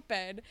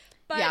stupid.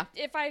 But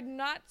if I'm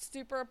not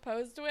super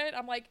opposed to it,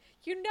 I'm like,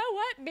 you know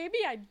what? Maybe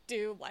I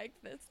do like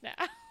this now.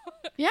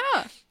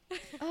 Yeah.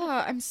 Oh,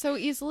 I'm so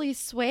easily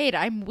swayed.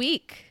 I'm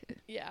weak.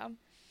 Yeah.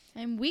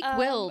 I'm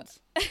weak-willed.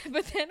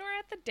 But then we're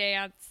at the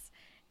dance,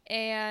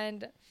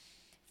 and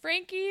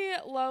Frankie,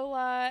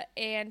 Lola,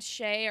 and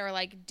Shay are,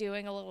 like,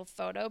 doing a little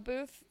photo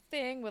booth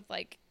thing with,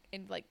 like,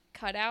 in, like,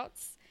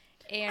 cutouts.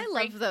 And I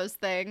love those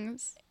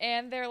things.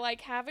 And they're,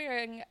 like,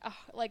 having,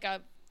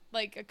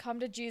 a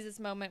come-to-Jesus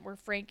moment where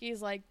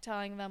Frankie's, like,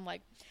 telling them,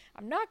 like,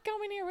 I'm not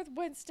going here with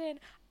Winston.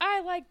 I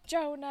like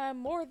Jonah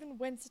more than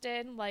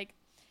Winston. Like,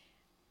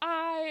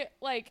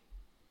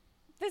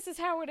 this is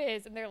how it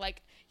is. And they're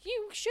like,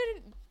 you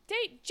shouldn't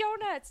date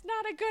Jonah. It's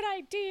not a good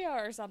idea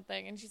or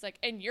something. And she's like,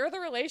 and you're the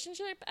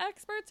relationship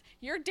experts?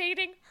 You're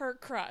dating her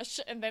crush.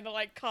 And then it,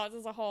 like,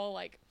 causes a whole,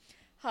 like,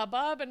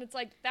 hubbub. And it's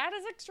like, that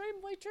is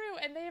extremely true.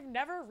 And they have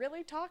never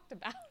really talked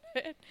about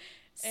it.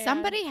 And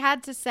somebody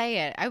had to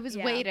say it. I was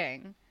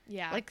waiting.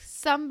 Yeah. Like,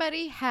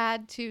 somebody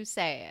had to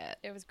say it.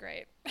 It was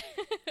great.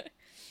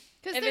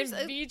 And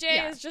then VJ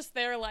is just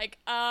there like,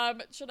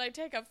 should I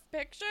take a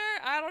picture?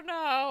 I don't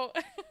know.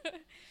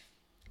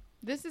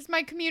 This is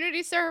my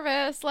community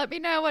service. Let me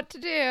know what to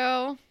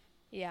do.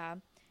 Yeah.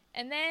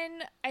 And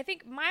then I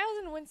think Miles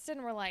and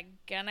Winston were like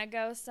gonna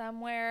go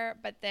somewhere,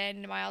 but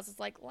then Miles is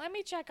like, let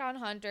me check on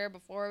Hunter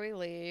before we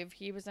leave.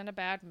 He was in a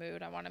bad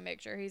mood. I want to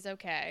make sure he's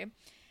okay.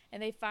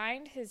 And they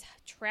find his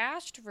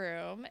trashed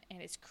room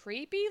and his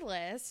creepy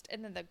list,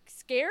 and then the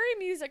scary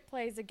music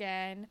plays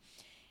again.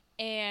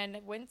 And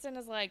Winston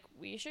is like,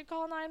 we should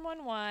call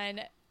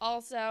 911.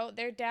 Also,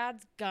 their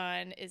dad's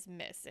gun is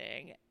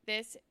missing.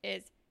 This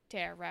is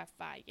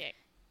terrifying.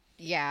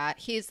 Yeah,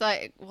 I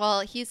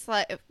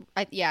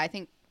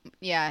think,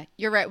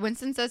 you're right.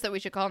 Winston says that we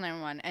should call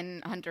 911,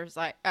 and Hunter's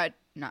like,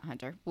 not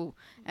Hunter, woo.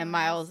 And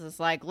Miles is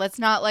like, let's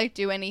not, like,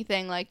 do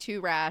anything, like,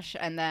 too rash,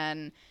 and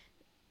then...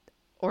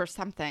 or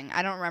something.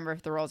 I don't remember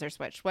if the roles are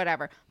switched.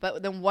 Whatever.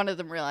 But then one of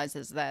them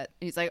realizes that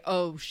he's like,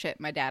 oh, shit,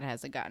 my dad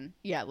has a gun.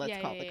 Yeah,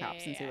 let's call the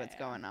cops and see what's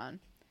going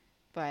on.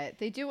 But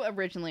they do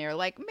originally are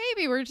like,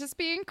 maybe we're just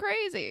being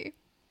crazy.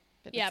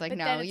 But it's like,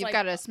 no, you've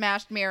got a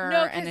smashed mirror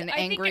and an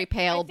angry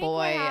pale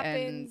boy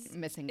and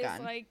missing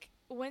gun. Like,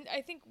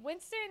 I think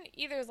Winston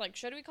either is like,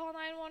 should we call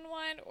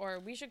 911 or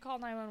we should call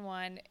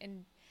 911?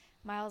 And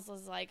Miles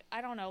was like,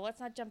 I don't know, let's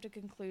not jump to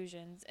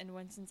conclusions. And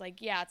Winston's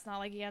like, yeah, it's not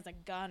like he has a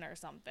gun or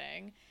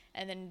something.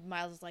 And then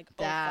Miles was like,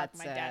 oh, fuck,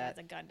 my dad has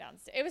a gun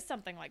downstairs. It was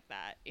something like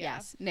that. Yeah.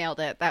 Yes, nailed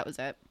it. That was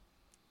it.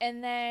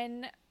 And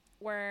then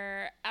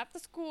we're at the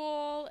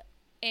school,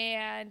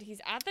 and he's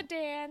at the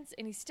dance,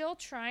 and he's still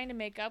trying to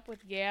make up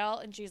with Yale.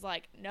 And she's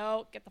like,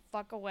 no, get the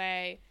fuck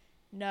away.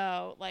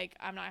 No, like,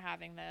 I'm not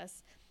having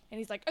this. And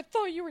he's like, I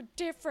thought you were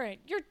different.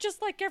 You're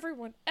just like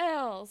everyone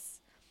else.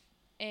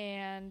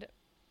 And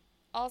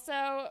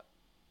also...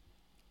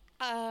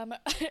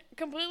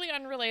 completely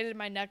unrelated,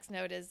 my next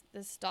note is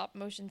the stop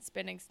motion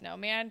spinning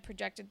snowman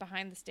projected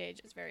behind the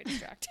stage is very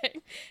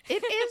distracting.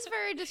 It is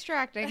very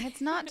distracting. It's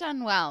not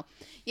done well.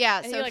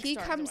 Yeah, so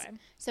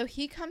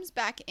he comes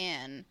back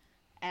in,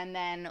 and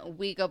then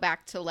we go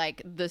back to,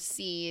 like, the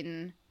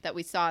scene that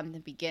we saw in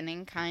the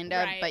beginning, kind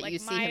of, right, but like you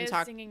see Maya's him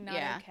talk. Singing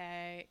Not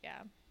Okay.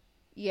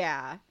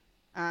 Yeah.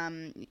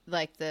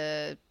 Like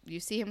you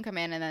see him come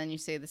in, and then you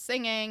see the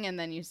singing, and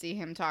then you see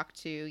him talk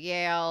to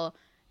Yale.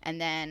 And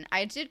then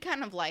I did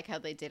kind of like how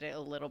they did it a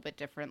little bit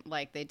different.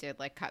 Like, they did,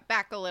 like, cut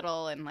back a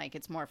little, and, like,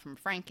 it's more from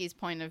Frankie's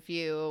point of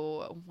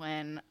view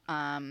when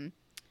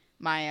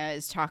Maya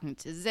is talking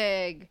to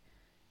Zig,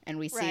 and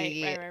we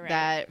see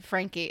that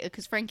Frankie,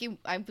 because Frankie,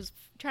 I was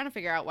trying to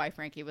figure out why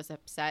Frankie was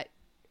upset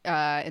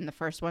in the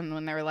first one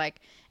when they were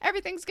like,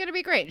 everything's gonna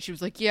be great. And she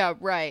was like, yeah,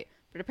 right.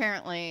 But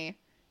apparently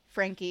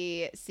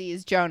Frankie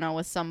sees Jonah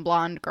with some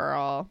blonde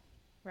girl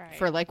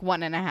for like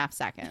 1.5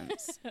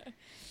 seconds.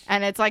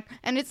 And it's like,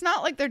 and it's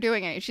not like they're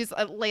doing it. She's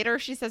later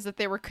she says that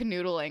they were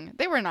canoodling.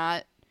 They were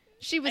not.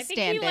 She was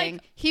standing.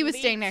 He was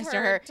staying next to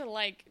her to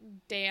like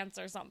dance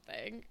or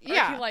something. Or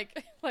yeah, he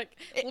like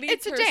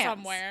leads her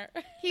somewhere.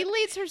 He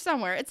leads her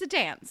somewhere. It's a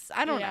dance.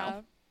 I don't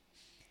know.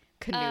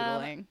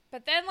 Canoodling.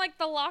 But then like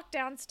the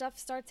lockdown stuff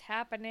starts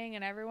happening,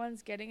 and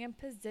everyone's getting in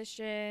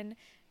position.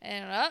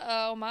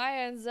 And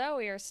Maya and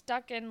Zoe are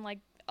stuck in like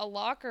a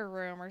locker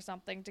room or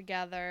something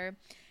together.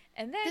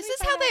 And then this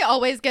is how they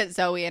always get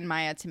Zoe and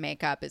Maya to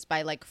make up, is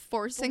by like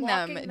forcing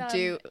them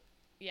to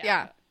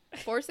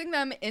forcing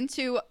them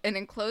into an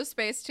enclosed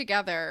space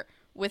together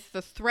with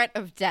the threat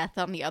of death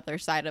on the other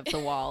side of the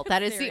wall.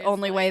 That is the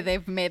only way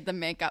they've made them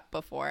make up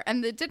before,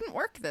 and it didn't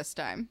work this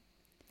time.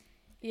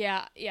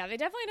 Yeah, they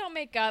definitely don't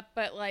make up,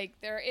 but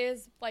like there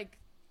is like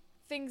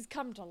things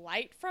come to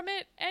light from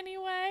it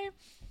anyway.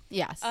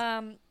 Yes.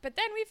 But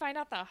then we find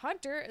out that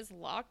Hunter is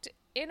locked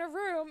in a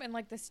room in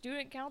like the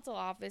student council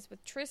office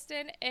with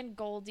Tristan and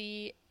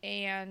Goldie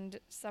and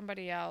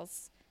somebody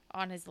else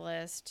on his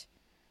list.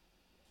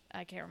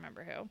 I can't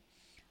remember who.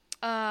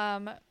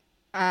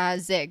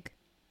 Zig.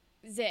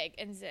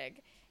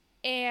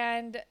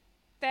 And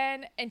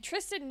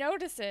Tristan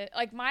notices,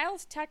 like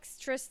Miles texts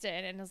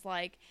Tristan and is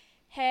like,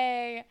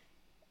 hey,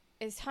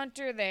 is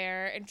Hunter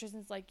there? And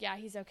Tristan's like, yeah,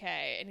 he's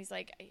okay. And he's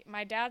like,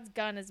 my dad's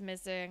gun is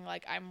missing.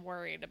 Like, I'm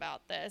worried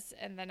about this.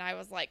 And then I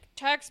was like,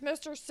 text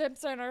Mr.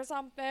 Simpson or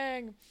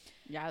something.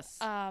 Yes.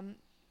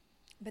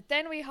 But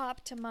then we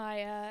hop to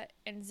Maya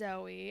and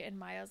Zoe, and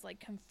Maya's like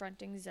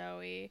confronting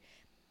Zoe,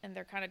 and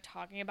they're kind of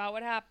talking about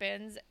what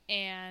happens.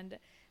 And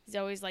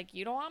Zoe's like,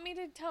 you don't want me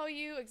to tell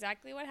you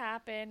exactly what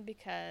happened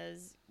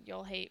because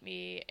you'll hate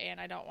me, and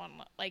I don't want,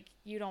 like,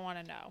 you don't want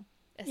to know.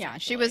 Yeah,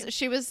 she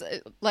was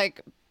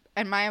like,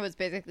 and Maya was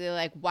basically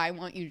like, why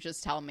won't you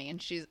just tell me?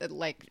 And she's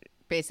like,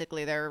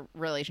 basically their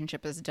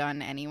relationship is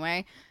done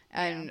anyway.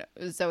 And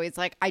Zoe's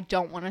like, I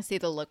don't want to see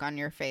the look on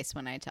your face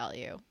when I tell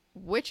you,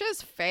 which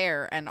is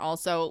fair. And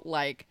also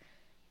like,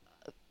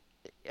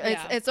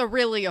 it's a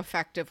really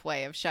effective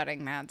way of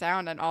shutting that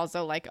down, and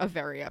also like a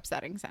very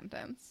upsetting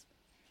sentence.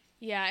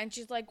 Yeah, and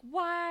she's like,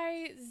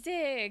 why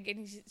Zig?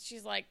 And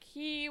she's like,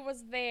 he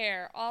was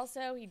there.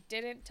 Also, he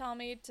didn't tell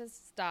me to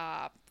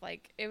stop.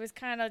 Like, it was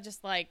kind of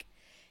just like,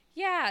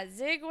 yeah,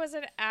 Zig was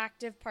an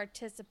active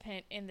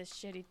participant in the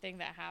shitty thing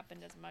that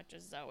happened as much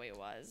as Zoe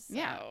was. So.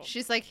 Yeah,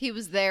 she's like, he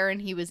was there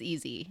and he was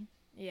easy.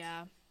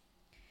 Yeah.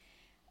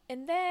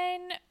 And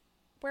then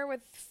we're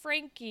with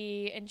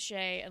Frankie and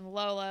Shay and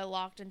Lola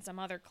locked in some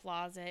other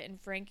closet, and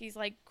Frankie's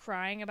like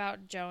crying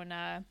about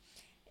Jonah,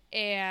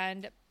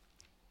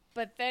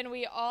 but then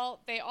they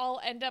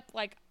all end up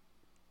like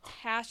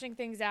hashing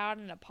things out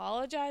and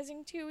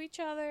apologizing to each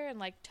other and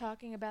like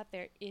talking about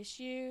their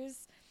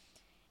issues,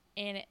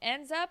 and it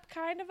ends up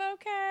kind of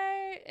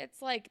okay.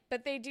 It's like,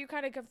 but they do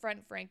kind of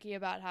confront Frankie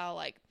about how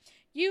like,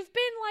 you've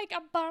been like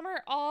a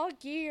bummer all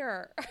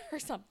year or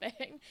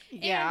something.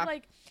 Yeah.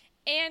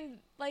 And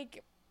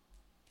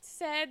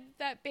said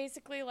that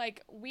basically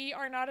like, we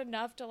are not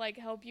enough to like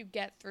help you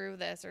get through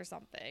this or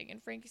something.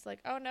 And Frankie's like,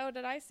 oh no,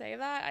 did I say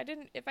that? I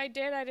didn't. If I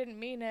did, I didn't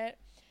mean it.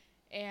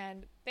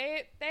 And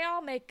they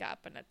all make up,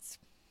 and it's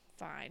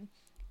fine.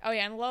 Oh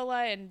yeah, and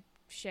Lola and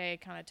Shay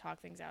kind of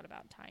talk things out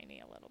about Tiny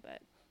a little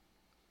bit.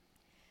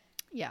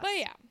 Yes. But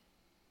yeah,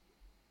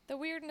 the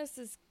weirdness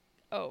is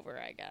over,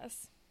 I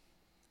guess.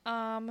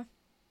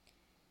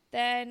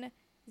 Then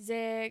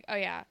Zig. Oh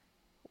yeah,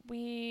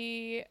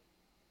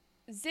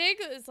 Zig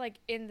is like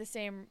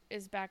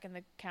is back in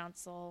the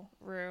council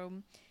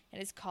room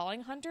and is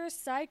calling Hunter a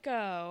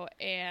psycho,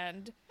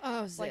 and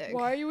Zig. Like,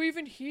 why are you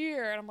even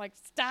here? And I'm like,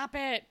 stop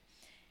it.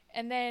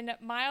 And then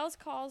Miles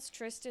calls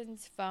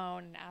Tristan's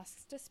phone and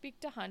asks to speak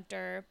to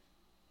Hunter,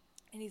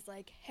 and he's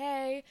like,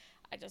 hey,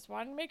 I just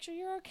wanted to make sure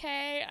you're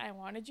okay. I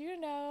wanted you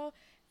to know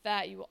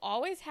that you will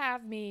always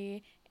have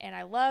me, and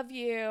I love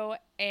you,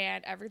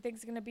 and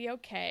everything's gonna be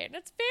okay. And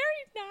it's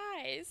very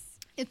nice.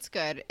 It's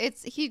good.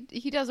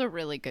 He does a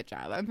really good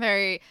job. I'm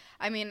very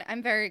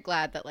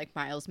glad that like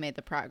Miles made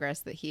the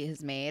progress that he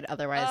has made.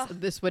 Otherwise,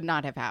 this would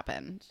not have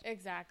happened.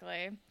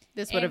 Exactly.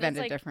 This would have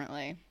ended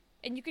differently.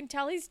 And you can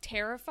tell he's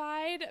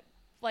terrified,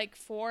 like,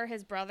 for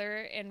his brother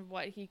and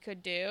what he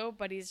could do.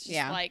 But he's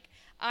just like,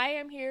 I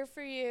am here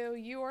for you.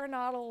 You are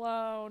not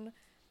alone.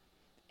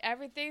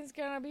 Everything's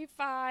gonna be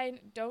fine.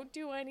 Don't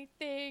do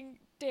anything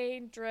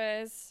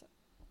dangerous.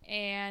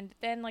 And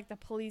then like the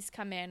police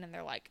come in and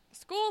they're like,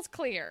 school's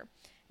clear.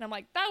 And I'm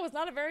like, that was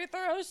not a very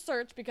thorough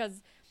search,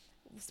 because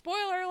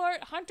spoiler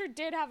alert, Hunter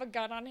did have a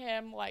gun on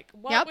him. Like,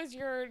 what was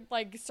your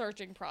like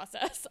searching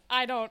process?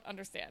 I don't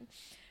understand.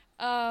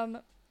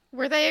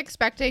 Were they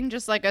expecting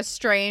just like a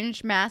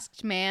strange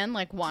masked man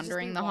like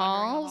wandering the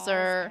halls,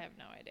 or I have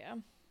no idea.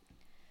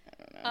 I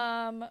don't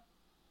know.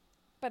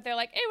 but they're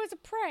like, it was a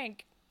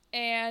prank.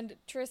 And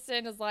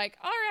Tristan is like,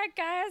 all right,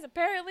 guys,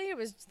 apparently it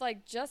was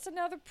like just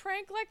another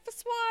prank like the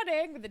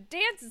swatting, but the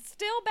dance is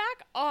still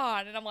back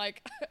on. And I'm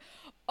like,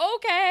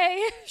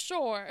 okay,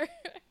 sure.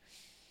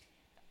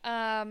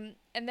 And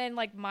then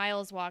like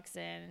Miles walks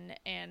in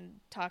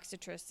and talks to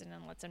Tristan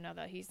and lets him know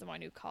that he's the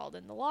one who called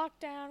in the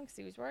lockdown because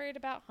he was worried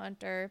about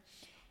Hunter.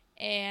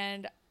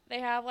 And they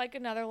have like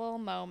another little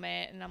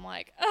moment, and I'm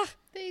like, ugh,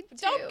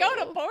 don't go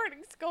to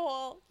boarding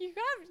school. You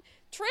have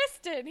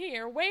Tristan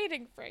here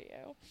waiting for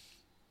you.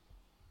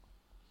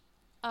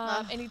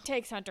 And he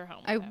takes Hunter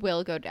home with him.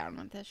 will go down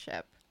with this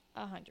ship.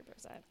 100%.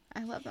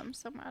 I love them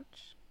so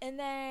much. And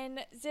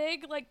then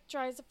Zig, like,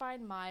 tries to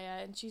find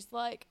Maya, and she's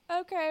like,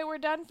 okay, we're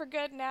done for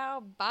good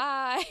now.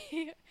 Bye.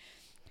 Yep.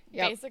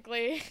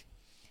 Basically.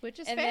 Which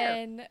is and fair.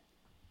 then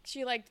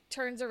she, like,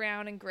 turns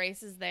around, and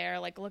Grace is there,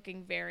 like,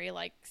 looking very,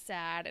 like,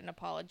 sad and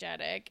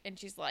apologetic. And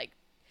she's like,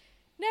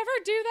 never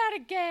do that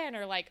again.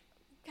 Or, like,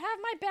 have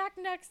my back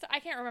next. I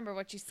can't remember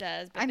what she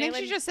says. But I think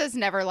she just says,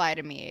 never lie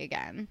to me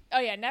again. Oh,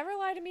 yeah, never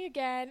lie to me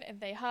again.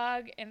 And they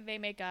hug, and they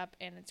make up,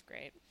 and it's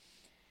great.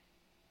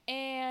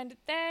 And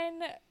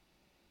then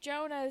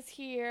Jonah's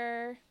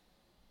here,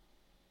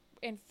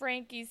 and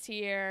Frankie's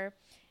here,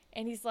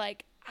 and he's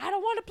like, I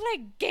don't want to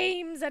play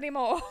games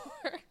anymore.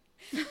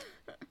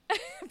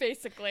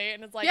 Basically.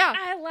 And it's like, yeah.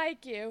 I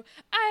like you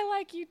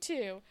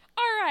too.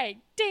 All right,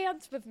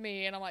 dance with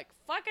me. And I'm like,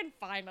 fucking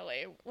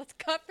finally, let's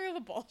cut through the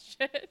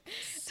bullshit.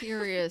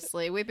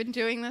 Seriously, we've been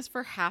doing this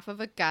for half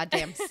of a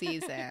goddamn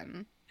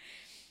season.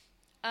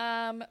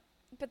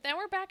 But then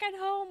we're back at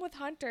home with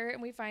Hunter,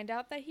 and we find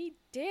out that he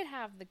did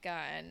have the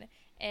gun.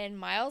 And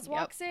Miles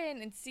walks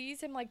in and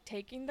sees him, like,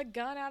 taking the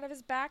gun out of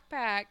his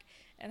backpack.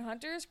 And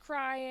Hunter is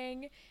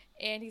crying.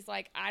 And he's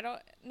like, I don't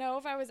know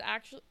if I was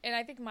actually... And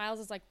I think Miles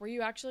is like, were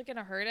you actually going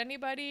to hurt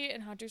anybody?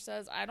 And Hunter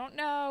says, I don't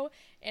know.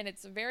 And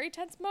it's a very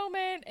tense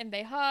moment. And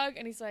they hug.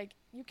 And he's like,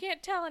 you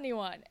can't tell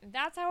anyone. And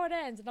that's how it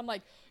ends. And I'm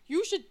like,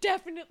 you should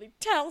definitely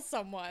tell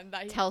someone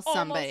that he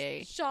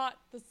almost shot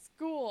the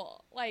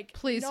school. Like,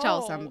 please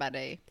tell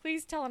somebody.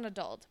 Please tell an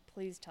adult.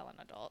 Please tell an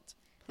adult.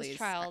 Please. This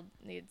child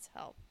needs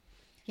help.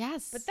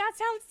 Yes. But that's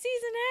how the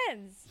season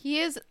ends. He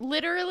is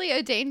literally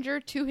a danger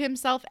to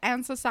himself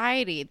and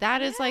society.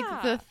 That is like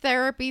the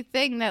therapy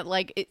thing that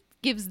like it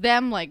gives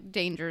them like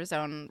danger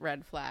zone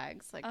red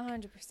flags. Like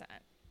 100%.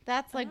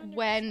 That's like 100%.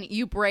 When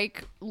you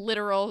break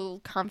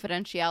literal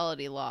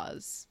confidentiality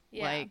laws.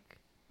 Yeah. Like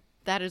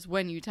that is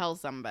when you tell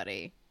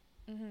somebody.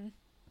 Mm-hmm.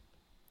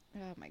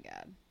 Oh my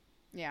God.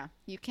 Yeah.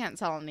 You can't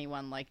tell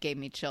anyone like gave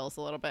me chills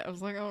a little bit. I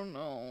was like, oh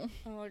no.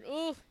 I'm like,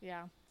 ooh,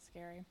 yeah,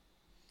 scary.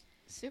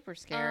 Super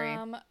scary.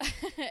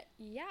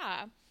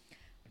 Yeah.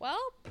 Well,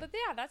 but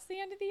yeah, that's the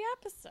end of the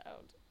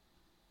episode.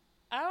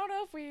 I don't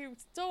know if we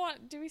still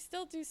want... Do we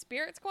still do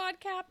Spirit Squad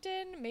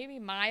Captain? Maybe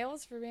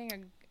Miles for being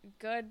a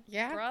good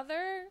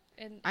brother?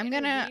 I'm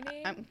gonna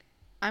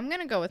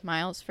go with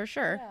Miles for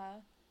sure. Yeah.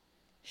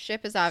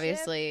 Ship is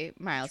obviously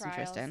Miles Trials.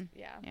 And Tristan.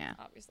 Yeah,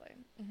 obviously.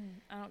 Mm-hmm.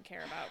 I don't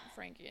care about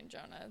Frankie and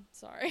Jonah.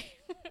 Sorry.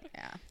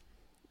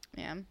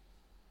 Yeah.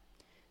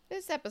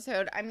 This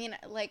episode, I mean,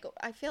 like,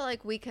 I feel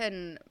like we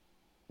can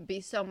be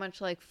so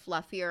much like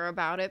fluffier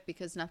about it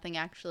because nothing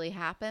actually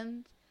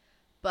happened,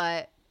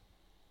 but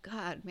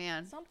God,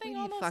 man, something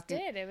almost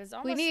did. It was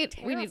almost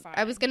terrifying.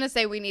 I was gonna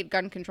say we need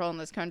gun control in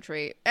this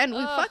country, and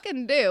we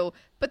fucking do,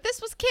 but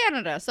this was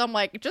Canada, so I'm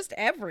like, just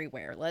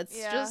everywhere. Let's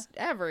just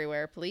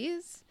everywhere,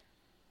 please.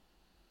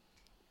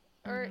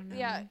 Or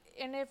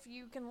and if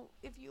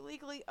you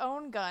legally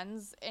own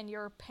guns and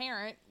you're a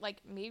parent, like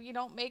maybe you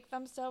don't make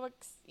them so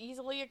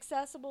easily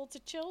accessible to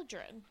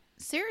children.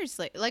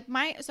 Seriously, like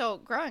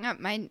growing up,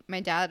 my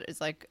dad is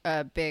like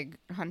a big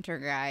hunter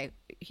guy.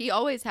 He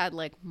always had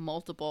like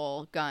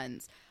multiple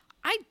guns.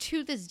 I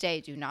to this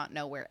day do not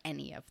know where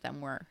any of them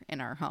were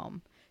in our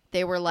home.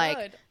 They were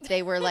like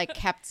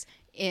kept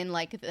in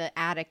like the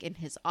attic in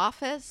his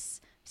office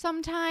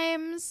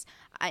sometimes.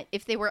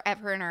 If they were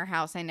ever in our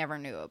house, I never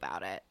knew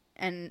about it.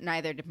 And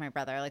neither did my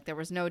brother. Like, there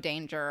was no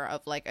danger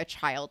of, like, a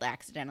child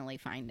accidentally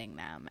finding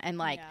them. And,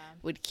 like,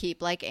 would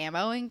keep, like,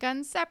 ammo and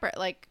guns separate.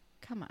 Like,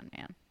 come on,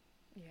 man.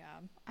 Yeah.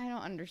 I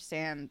don't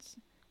understand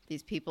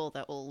these people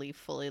that will leave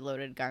fully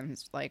loaded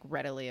guns, like,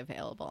 readily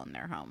available in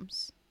their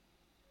homes.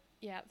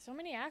 Yeah, so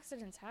many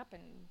accidents happen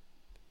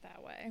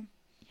that way.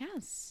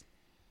 Yes.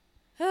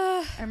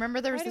 I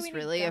remember there was this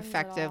really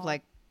effective,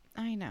 like,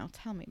 I know,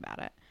 tell me about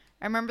it.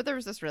 I remember there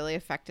was this really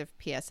effective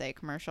PSA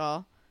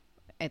commercial,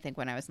 I think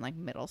when I was in like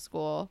middle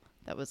school,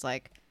 that was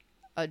like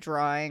a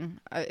drawing.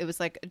 It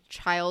was like a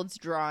child's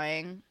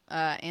drawing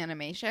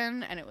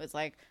animation, and it was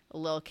like a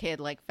little kid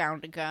like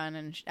found a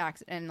gun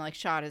and like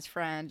shot his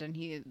friend, and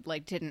he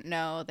like didn't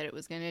know that it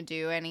was going to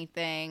do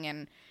anything,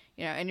 and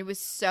you know, and it was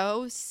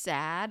so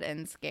sad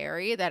and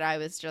scary that I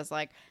was just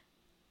like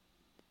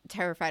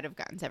terrified of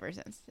guns ever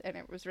since, and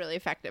it was really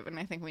effective, and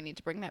I think we need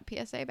to bring that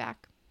PSA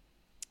back.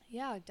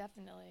 Yeah,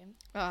 definitely.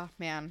 Oh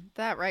man,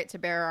 that right to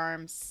bear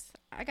arms.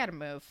 I gotta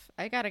move.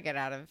 I gotta get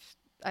out of.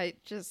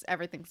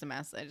 Everything's a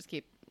mess. I just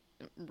keep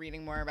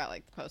reading more about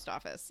like the post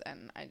office,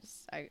 and I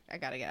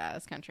gotta get out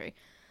of this country.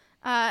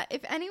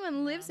 If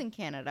anyone lives in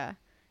Canada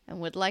and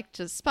would like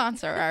to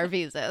sponsor our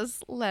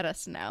visas, let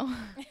us know.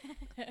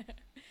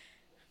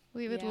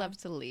 We would love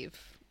to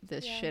leave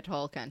this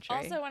shithole country.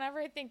 Also, whenever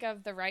I think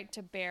of the right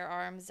to bear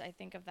arms, I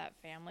think of that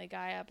Family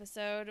Guy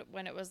episode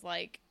when it was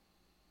like,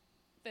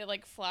 it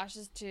like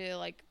flashes to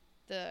like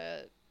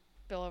the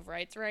Bill of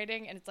Rights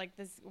writing, and it's like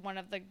this one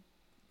of the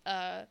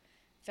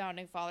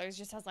founding fathers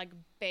just has like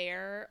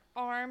bear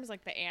arms,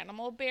 like the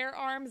animal bear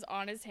arms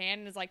on his hand,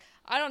 and is like,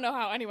 I don't know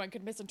how anyone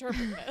could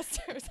misinterpret this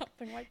or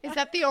something like that. Is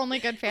that the only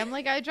good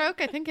Family Guy joke?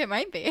 I think it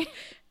might be.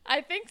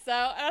 I think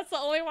so. That's the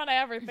only one I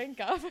ever think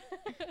of.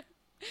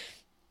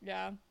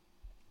 Yeah.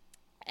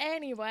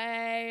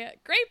 Anyway,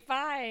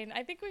 grapevine.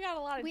 I think we got a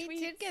lot of tweets. We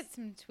did get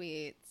some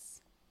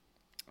tweets.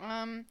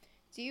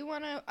 Do you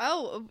want to?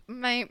 Oh,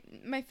 my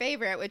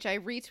favorite, which I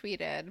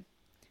retweeted,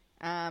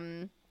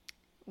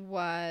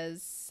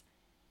 was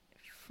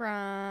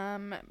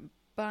from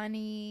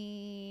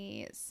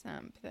Bunny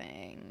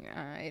something.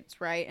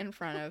 It's right in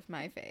front of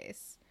my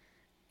face.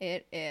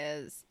 It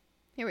is.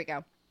 Here we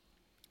go.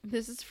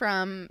 This is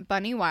from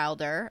Bunny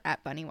Wilder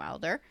at Bunny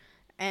Wilder,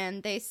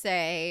 and they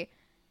say,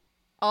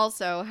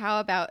 also, how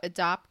about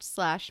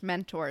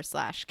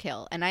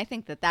adopt/mentor/kill? And I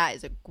think that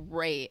is a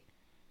great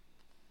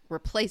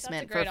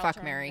replacement for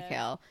Fuck, Marry,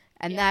 Kill.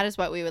 And that is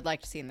what we would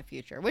like to see in the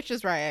future, which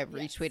is why I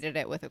retweeted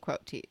it with a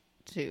quote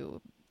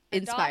to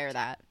inspire Adopt,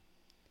 that.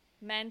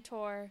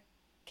 Mentor,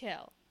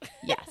 kill.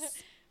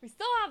 Yes. We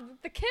still have,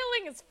 the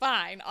killing is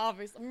fine,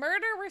 obviously.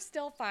 Murder, we're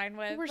still fine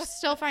with. We're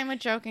still fine with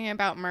joking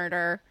about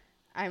murder.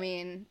 I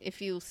mean,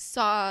 if you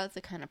saw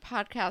the kind of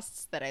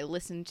podcasts that I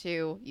listen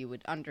to, you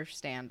would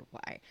understand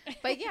why.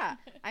 But yeah,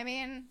 I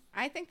mean,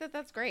 I think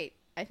that's great.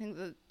 I think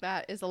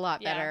that is a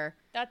lot better.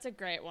 That's a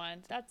great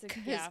one. That's a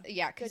good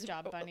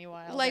job, Bunny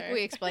Wilder. Like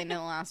we explained in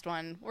the last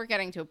one, we're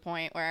getting to a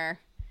point where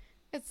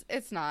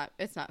it's not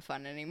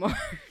fun anymore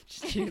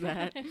to do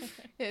that.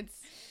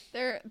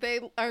 They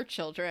are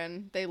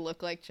children. They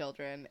look like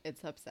children.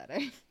 It's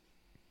upsetting.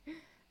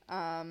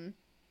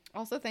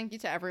 Also, thank you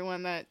to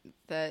everyone that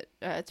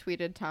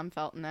tweeted Tom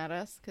Felton at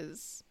us,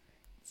 because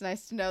it's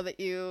nice to know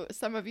that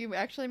some of you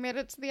actually made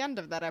it to the end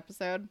of that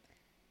episode.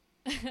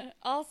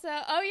 Also,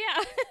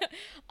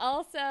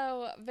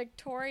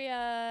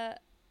 Victoria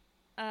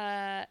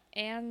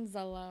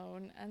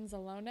Anzalone,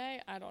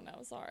 I don't know,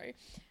 sorry,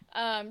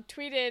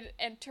 tweeted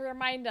and to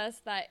remind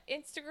us that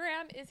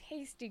Instagram is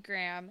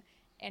Hastygram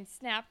and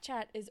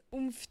Snapchat is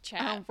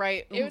Oomph-chat. Oh,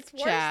 right, It was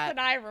worse than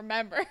I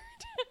remembered.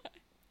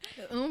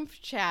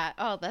 Oomph-chat.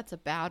 Oh, that's a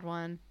bad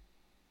one.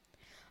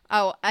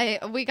 Oh, I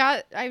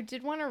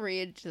did want to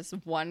read just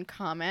one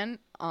comment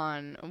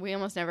we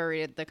almost never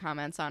read the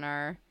comments on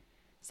our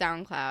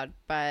SoundCloud,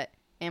 but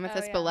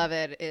Amethyst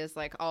Beloved is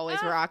like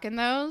always rocking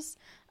those.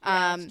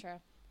 Yeah, that's true.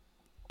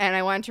 And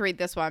I wanted to read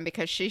this one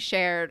because she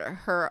shared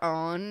her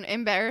own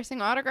embarrassing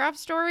autograph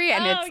story,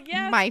 and it's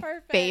my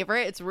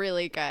favorite. It's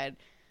really good.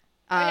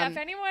 If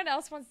anyone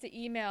else wants to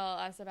email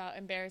us about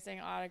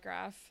embarrassing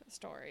autograph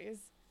stories,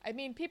 I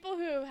mean, people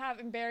who have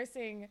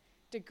embarrassing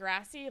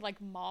Degrassi, like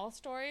mall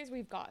stories,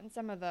 we've gotten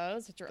some of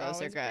those, which are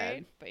always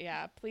great. But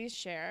yeah, please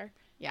share.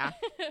 Yeah.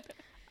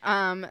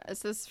 So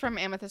this is from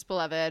Amethyst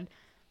Beloved,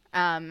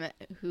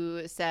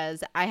 who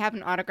says, I have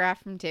an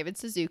autograph from David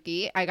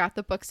Suzuki. I got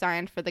the book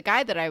signed for the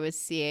guy that I was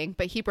seeing,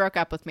 but he broke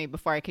up with me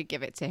before I could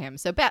give it to him.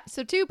 So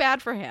too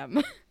bad for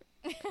him.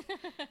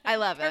 I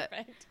love it.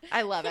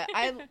 I love it.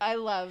 I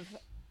love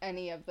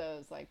any of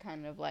those, like,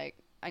 kind of like,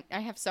 I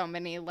have so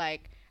many,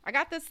 like, I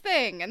got this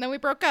thing, and then we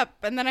broke up,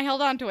 and then I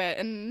held on to it,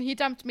 and he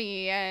dumped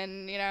me,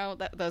 and, you know,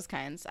 those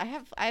kinds. I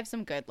have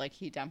some good, like,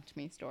 he dumped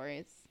me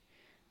stories.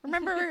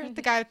 Remember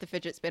the guy with the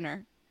fidget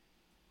spinner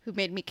who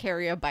made me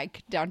carry a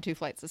bike down 2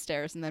 flights of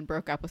stairs and then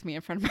broke up with me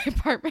in front of my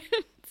apartment?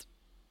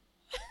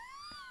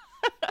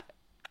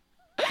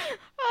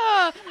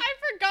 I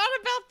forgot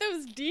about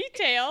those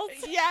details.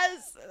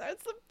 Yes,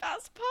 that's the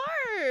best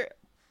part.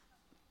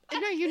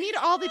 No, you need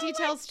all the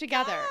details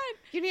together. God.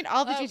 You need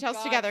all the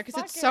details together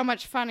because it's so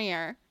much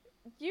funnier.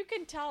 You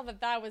can tell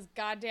that was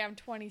goddamn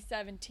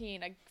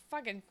 2017. A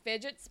fucking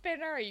fidget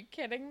spinner? Are you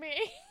kidding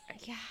me?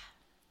 Yeah.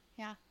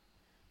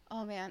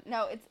 Oh, man.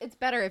 No, it's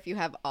better if you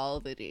have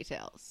all the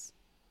details.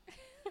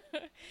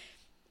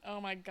 Oh,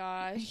 my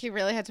gosh. He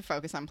really had to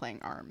focus on playing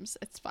ARMS.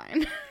 It's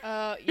fine.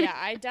 Oh, yeah.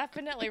 I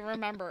definitely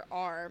remember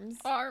ARMS.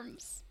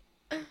 ARMS.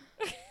 Good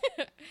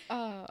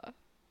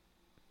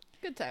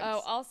times.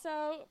 Oh,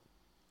 also,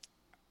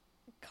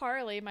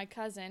 Carly, my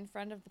cousin,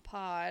 friend of the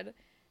pod,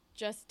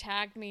 just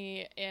tagged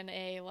me in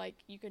a, like,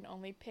 you can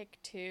only pick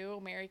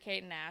 2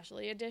 Mary-Kate and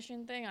Ashley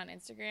edition thing on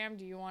Instagram.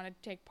 Do you want to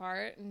take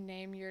part and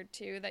name your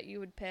 2 that you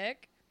would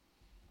pick?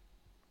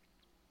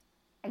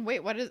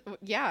 Wait, what is...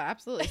 Yeah,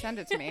 absolutely. Send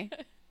it to me.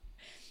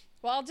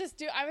 Well, I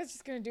was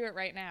just going to do it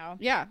right now.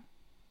 Yeah.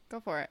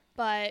 Go for it.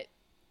 But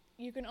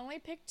you can only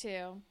pick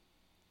 2.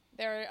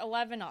 There are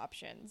 11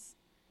 options.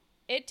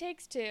 It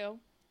Takes Two,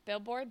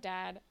 Billboard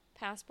Dad,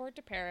 Passport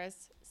to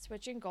Paris,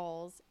 Switching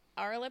Goals,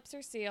 Our Lips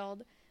Are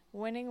Sealed,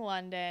 Winning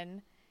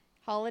London,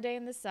 Holiday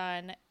in the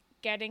Sun,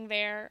 Getting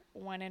There,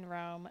 When in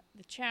Rome,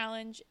 The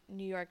Challenge,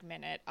 New York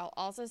Minute. I'll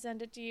also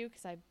send it to you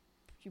because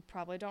you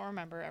probably don't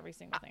remember every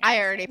single thing. I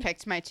already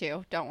picked my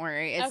 2. Don't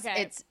worry.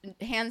 It's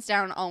hands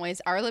down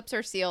always Our Lips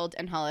Are Sealed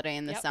and Holiday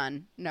in the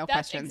Sun. No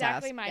questions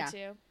asked. That's exactly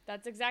my 2.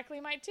 That's exactly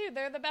my 2.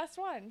 They're the best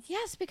ones.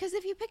 Yes, because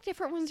if you pick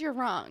different ones, you're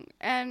wrong.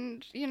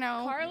 And,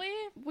 Carly,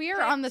 we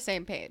are on the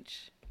same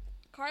page.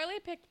 Carly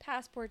picked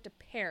Passport to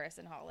Paris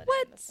and Holiday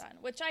in the Sun,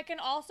 which I can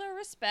also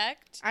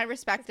respect. I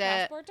respect it.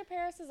 Passport to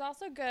Paris is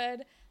also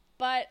good,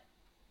 but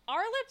Our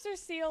Lips Are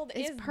Sealed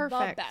is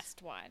perfect. The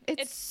best one.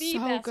 It's the so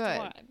best good.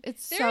 one.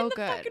 It's They're so in the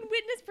good. fucking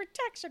witness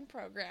protection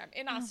program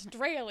in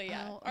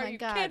Australia. Oh Are my you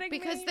God. kidding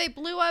Because me? they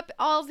blew up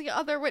all the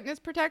other witness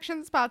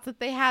protection spots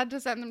that they had to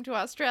send them to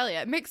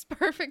Australia. It makes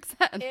perfect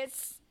sense.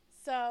 It's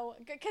so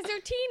good because they're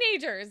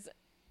teenagers.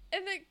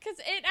 And because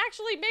it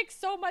actually makes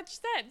so much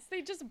sense.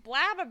 They just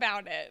blab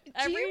about it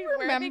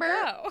everywhere they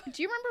go.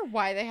 Do you remember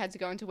why they had to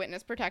go into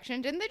witness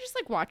protection? Didn't they just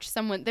watch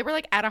someone? They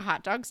were at a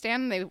hot dog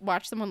stand and they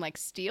watched someone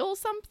steal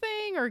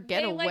something or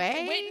get away.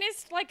 They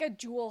witnessed a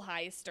jewel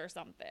heist or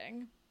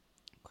something.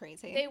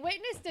 Crazy. They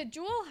witnessed a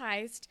jewel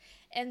heist,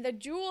 and the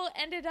jewel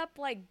ended up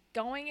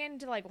going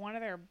into one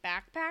of their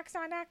backpacks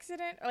on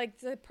accident.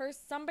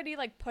 Somebody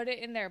put it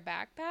in their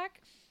backpack,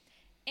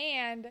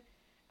 and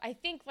I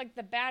think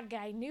the bad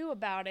guy knew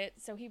about it,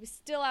 so he was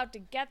still out to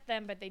get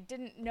them, but they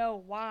didn't know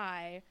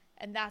why,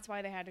 and that's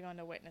why they had to go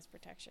into witness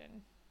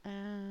protection.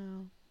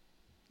 Oh.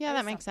 Yeah,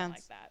 that makes sense.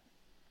 Like that.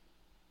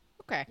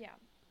 Okay. Yeah.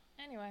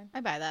 Anyway.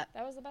 I buy that.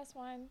 That was the best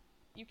one.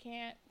 You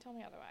can't tell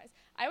me otherwise.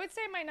 I would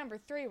say my number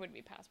 3 would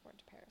be Passport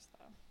to Paris,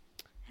 though.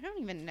 I don't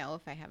even know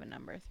if I have a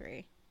number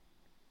 3.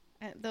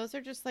 Those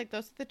are just those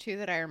are the 2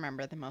 that I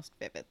remember the most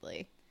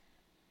vividly.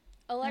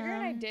 Allegra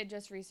and I did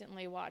just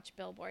recently watch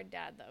Billboard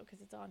Dad, though, because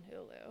it's on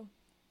Hulu.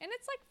 And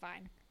it's,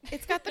 fine.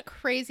 It's got the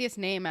craziest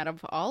name out of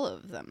all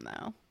of them,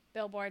 though.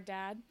 Billboard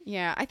Dad?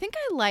 Yeah, I think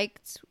I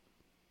liked...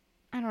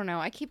 I don't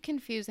know. I keep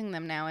confusing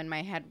them now in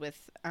my head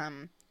with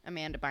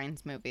Amanda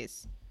Bynes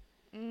movies.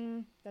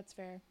 That's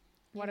fair.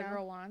 What a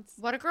Girl Wants.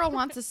 What a Girl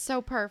Wants is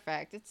so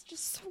perfect. It's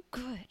just so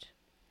good.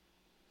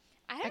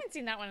 I haven't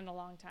seen that one in a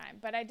long time,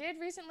 but I did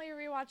recently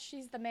rewatch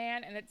She's the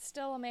Man, and it's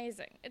still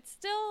amazing. It's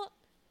still...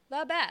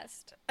 the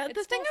best.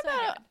 The thing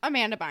about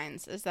Amanda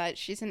Bynes is that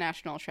she's a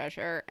national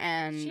treasure,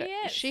 and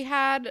she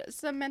had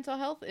some mental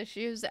health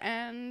issues,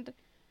 and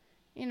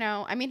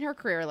her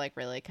career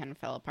really kind of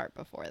fell apart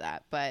before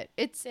that. But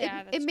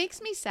it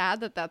makes me sad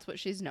that that's what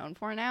she's known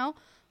for now.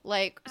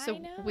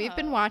 We've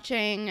been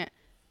watching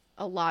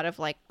a lot of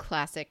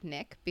classic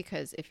Nick,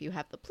 because if you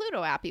have the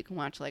Pluto app, you can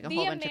watch a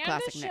whole bunch of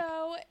classic Nick. The Amanda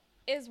Show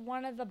is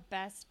one of the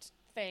best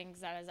things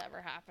that has ever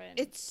happened.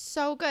 It's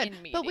so good.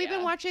 But we've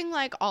been watching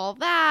all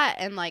that,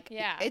 and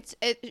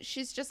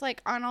she's just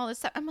on all this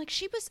stuff. I'm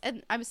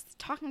and I was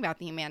talking about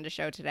the Amanda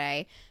Show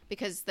today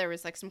because there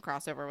was some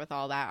crossover with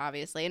all that,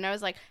 obviously, and I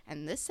was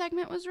and this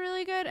segment was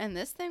really good, and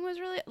this thing was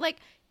really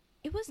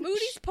it was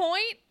Moody's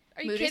Point.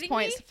 Are you Moody's kidding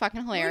Point's me?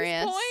 fucking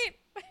hilarious. Moody's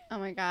Point. Oh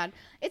my God.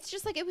 It's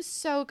just it was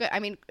so good. I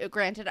mean,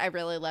 granted, I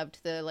really loved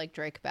the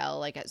Drake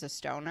Bell as a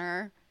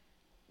stoner.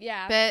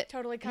 Yeah, but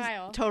Totally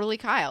Kyle. Totally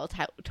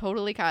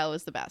Kyle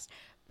was the best.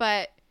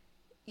 But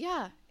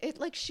yeah,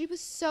 she was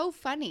so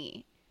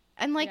funny.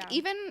 And I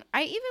even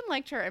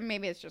liked her, and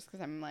maybe it's just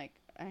because I'm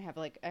I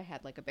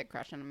had a big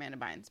crush on Amanda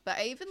Bynes, but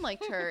I even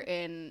liked her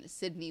in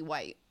Sydney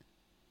White.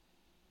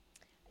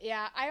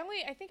 Yeah,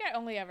 I think I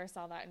only ever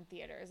saw that in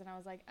theaters, and I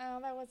was oh,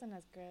 that wasn't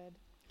as good.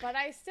 But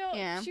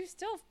she was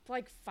still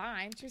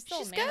fine. She was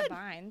still Amanda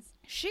Bynes.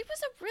 She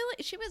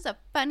was a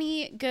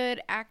funny,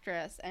 good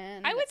actress,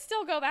 and I would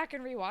still go back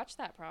and rewatch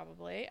that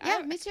probably.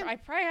 Yeah, me too. I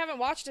probably haven't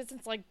watched it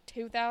since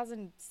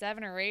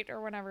 2007 or 2008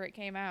 or whenever it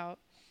came out.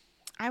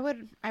 I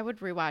would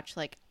rewatch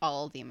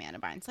all of the Amanda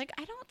Bynes.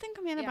 I don't think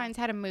Amanda Bynes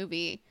had a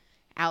movie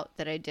out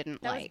that I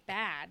didn't like. That was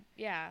bad.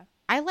 Yeah.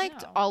 I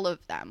liked all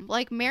of them.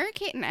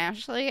 Mary-Kate and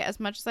Ashley, as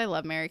much as I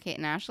love Mary-Kate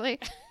and Ashley,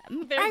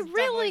 There's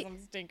definitely some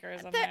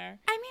stinkers in there.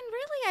 I mean,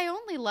 really, I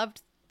only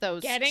loved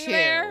those Getting two.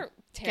 There?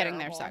 Getting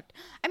There sucked.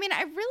 I mean,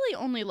 I really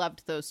only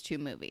loved those 2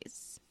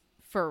 movies.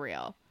 For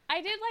real.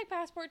 I did like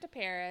Passport to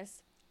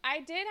Paris. I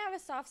did have a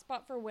soft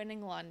spot for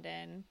Winning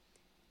London.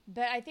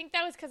 But I think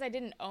that was because I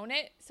didn't own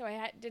it, so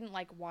I didn't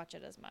watch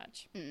it as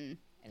much. Mm.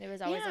 And it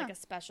was always a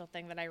special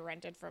thing that I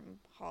rented from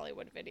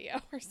Hollywood Video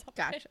or something.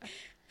 Gotcha.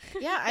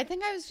 Yeah, I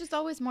think I was just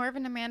always more of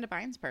an Amanda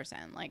Bynes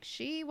person.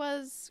 She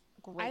was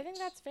great. I think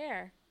that's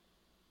fair.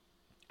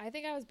 I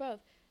think I was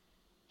both.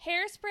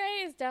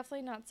 Hairspray is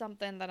definitely not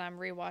something that I'm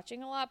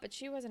rewatching a lot, but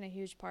she wasn't a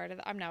huge part of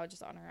it. I'm now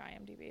just on her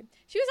IMDb.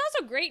 She was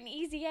also great in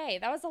Easy A.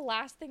 That was the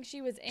last thing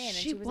she was in. And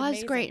she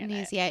was great in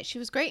Easy A. She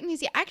was great in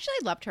Easy A. I actually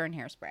loved her in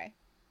Hairspray.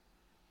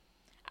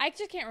 I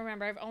just can't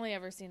remember. I've only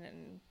ever seen it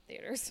in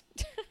theaters.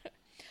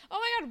 Oh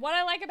my God, What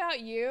I Like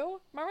About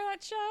You. Remember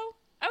that show?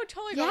 I would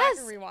totally go back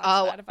and rewatch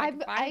that if I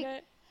could find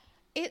it.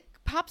 It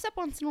pops up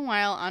once in a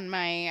while on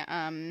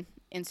my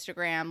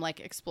Instagram like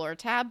explore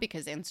tab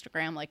because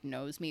Instagram like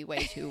knows me way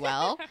too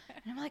well.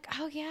 And I'm like,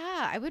 oh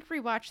yeah, I would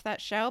rewatch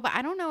that show, but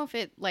I don't know if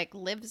it like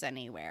lives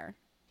anywhere.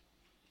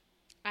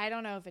 I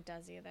don't know if it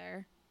does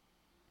either.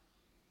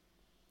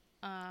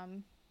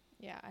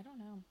 Yeah, I don't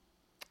know.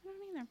 I don't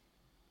either.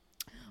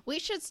 We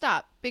should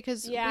stop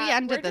because we Yeah,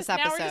 ended this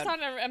episode. Now we're just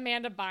on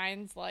Amanda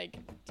Bynes like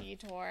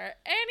detour.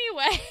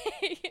 Anyway,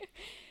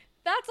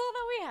 that's all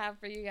that we have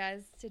for you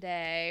guys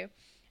today.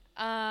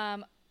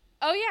 Oh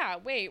yeah,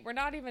 wait, we're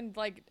not even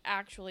like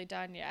actually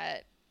done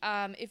yet.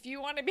 If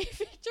you want to be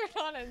featured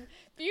on a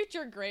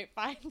future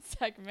Grapevine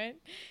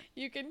segment,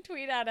 you can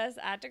tweet at us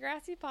at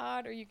Degrassi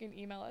Pod, or you can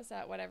email us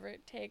at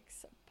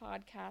whateverittakes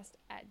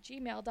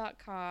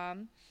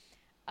podcast@gmail.com.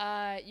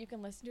 You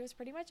can listen to us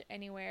pretty much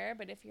anywhere,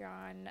 but if you're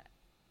on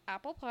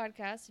Apple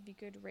Podcasts, if you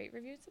could rate,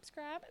 review, and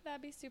subscribe,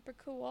 that'd be super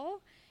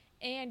cool.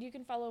 And you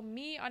can follow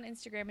me on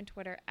Instagram and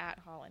Twitter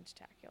at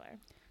HollandTacular.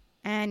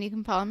 And you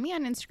can follow me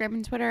on Instagram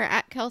and Twitter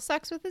at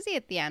KelSucks with a Z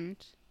at the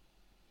end.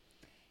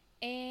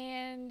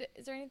 And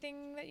is there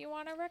anything that you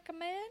want to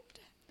recommend?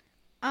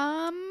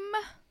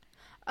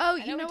 Oh,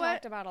 you know we what?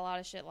 talked about a lot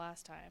of shit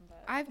last time,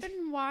 but I've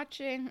been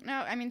watching.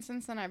 No, I mean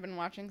since then I've been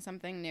watching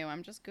something new.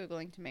 I'm just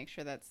Googling to make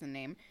sure that's the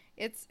name.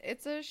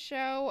 It's a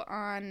show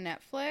on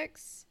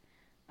Netflix,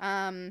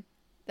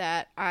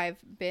 that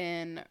I've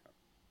been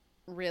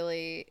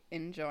really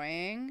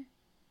enjoying.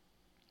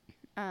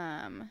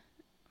 Damn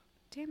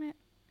it.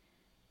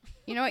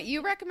 You know what?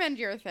 You recommend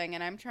your thing,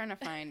 and I'm trying to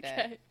find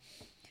it.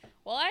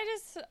 Well,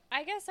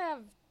 I guess I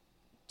have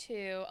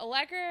two.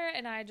 Allegra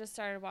and I just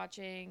started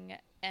watching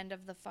End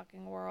of the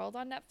Fucking World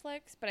on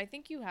Netflix, but I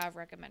think you have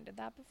recommended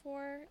that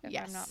before, if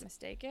Yes. I'm not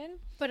mistaken.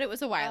 But it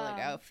was a while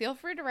ago. Feel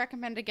free to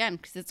recommend again,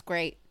 because it's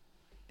great.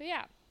 But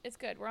yeah, it's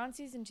good. We're on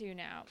season 2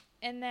 now.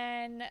 And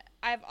then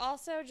I've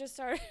also just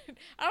started,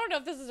 I don't know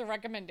if this is a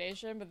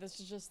recommendation, but this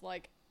is just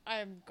like,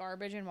 I'm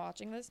garbage in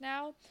watching this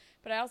now.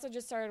 But I also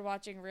just started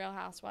watching Real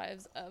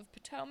Housewives of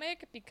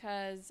Potomac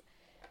because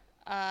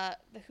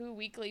the Who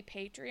Weekly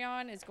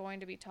Patreon is going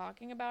to be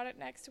talking about it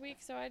next week.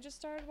 So I just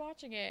started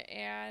watching it.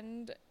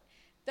 And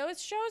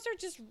those shows are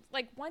just,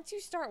 like, once you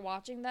start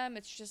watching them,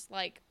 it's just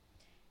like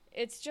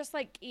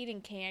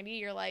eating candy.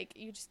 You're like,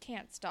 you just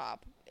can't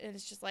stop. And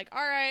it's just like,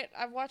 all right,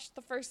 I've watched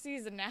the first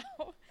season now.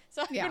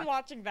 So I've been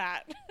watching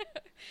that.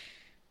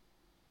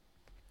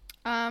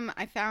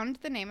 I found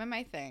the name of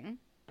my thing.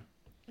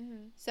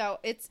 Mm-hmm. So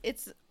it's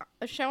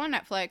a show on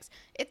Netflix.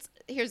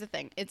 Here's the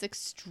thing. It's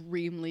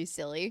extremely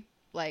silly.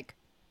 Like,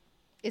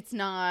 it's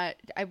not,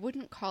 I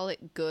wouldn't call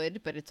it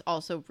good, but it's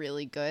also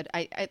really good.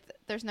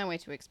 There's no way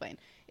to explain.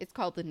 It's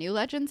called The New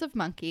Legends of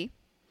Monkey.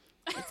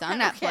 It's on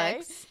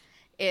Netflix.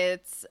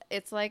 It's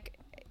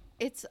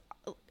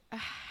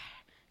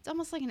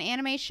almost like an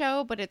anime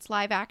show, but it's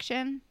live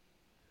action.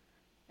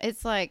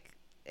 It's like,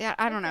 yeah,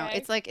 I don't know.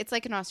 It's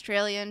like an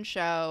Australian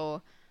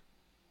show,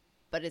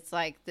 but it's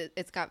like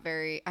it's got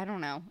very, I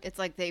don't know. It's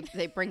like they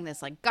bring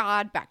this like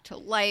god back to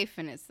life,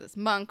 and it's this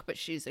monk, but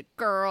she's a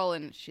girl,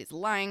 and she's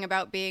lying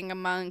about being a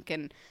monk,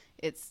 and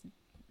it's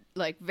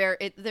like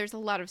there's a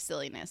lot of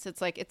silliness.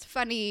 It's like it's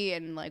funny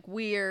and like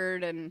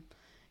weird, and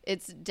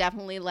it's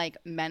definitely like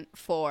meant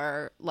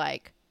for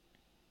like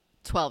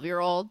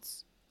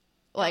 12-year-olds.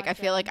 Like, I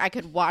feel like I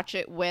could watch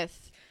it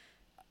with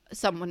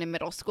someone in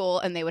middle school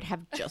and they would have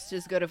just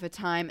as good of a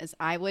time as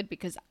I would,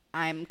 because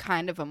I'm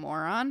kind of a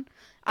moron.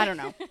 I don't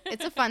know.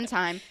 It's a fun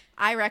time.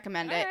 I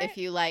recommend it if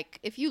you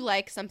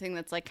like something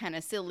that's like kind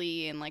of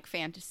silly and like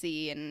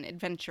fantasy and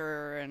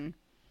adventure and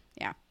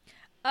yeah.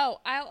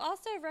 Oh, I'll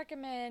also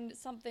recommend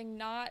something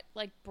not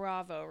like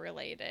Bravo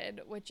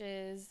related, which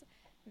is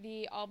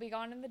the I'll Be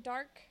Gone in the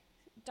Dark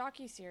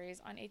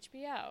docuseries on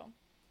HBO.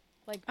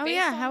 Like, oh based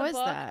yeah, on how the is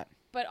book, that?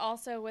 But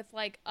also with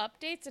like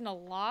updates and a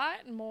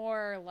lot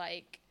more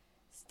like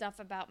stuff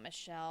about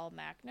Michelle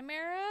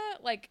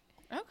McNamara. Like,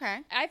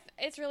 okay,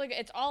 it's really good.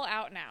 It's all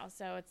out now,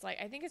 so it's like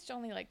I think it's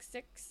only like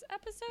 6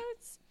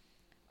 episodes,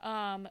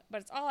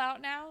 but it's all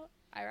out now.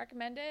 I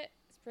recommend it.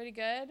 It's pretty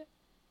good.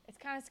 It's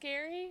kind of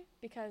scary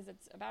because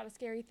it's about a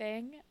scary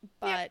thing,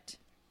 but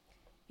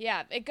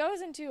yeah, it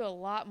goes into a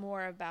lot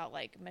more about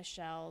like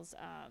Michelle's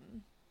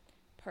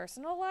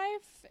personal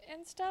life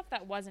and stuff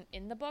that wasn't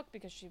in the book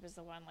because she was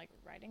the one like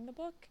writing the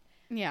book.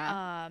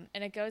 Yeah.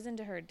 And it goes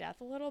into her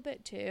death a little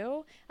bit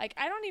too. Like,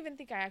 I don't even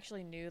think I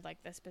actually knew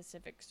like the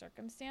specific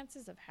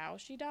circumstances of how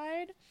she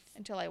died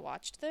until I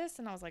watched this,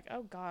 and I was like,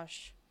 oh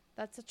gosh,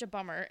 that's such a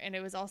bummer. And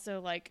it was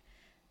also like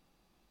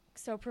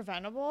so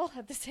preventable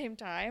at the same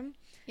time.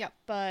 Yep.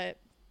 But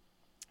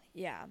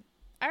yeah,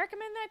 I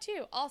recommend that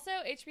too. Also,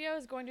 HBO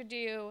is going to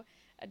do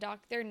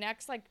their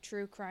next like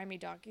true crimey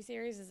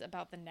docuseries is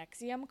about the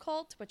Nexium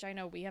cult, which I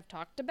know we have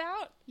talked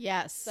about.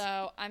 Yes.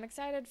 So I'm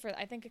excited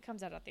I think it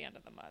comes out at the end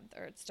of the month,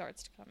 or it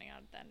starts coming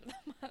out at the end of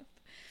the month.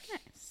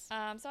 Nice.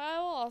 So I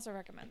will also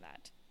recommend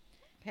that.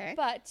 Okay.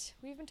 But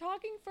we've been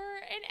talking for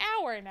an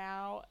hour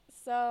now,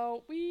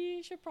 so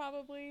we should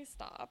probably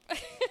stop.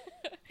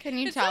 Can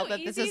you It's tell so that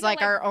this easy is to,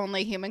 like our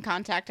only human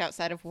contact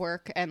outside of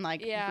work and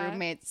like Yeah.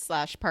 roommates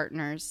 /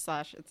 partners /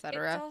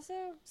 etc.? It's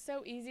also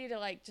so easy to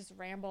like just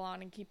ramble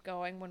on and keep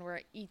going when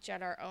we're each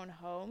at our own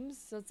homes.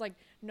 So it's like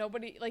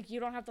nobody, like you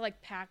don't have to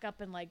like pack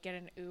up and like get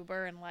an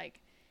Uber and like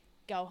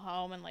go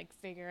home and like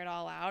figure it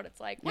all out.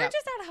 It's like we're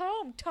just at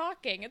home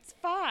talking. It's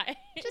fine.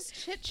 Just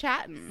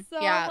chit-chatting. So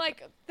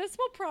like this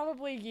will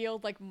probably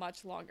yield like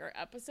much longer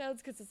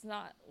episodes because it's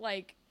not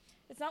like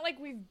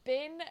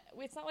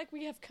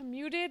we have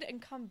commuted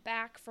and come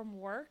back from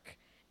work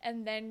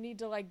and then need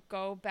to like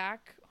go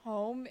back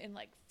home and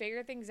like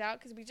figure things out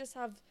because we just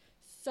have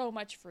so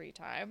much free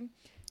time.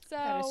 So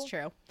that is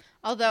true.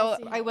 Although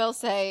I will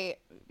say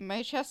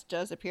my chest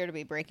does appear to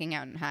be breaking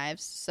out in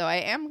hives, so I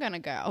am gonna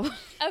go.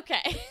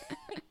 Okay.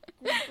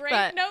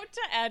 Great note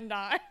to end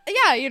on.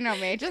 Yeah, you know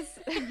me. Just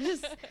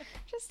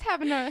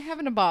having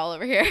a ball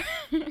over here.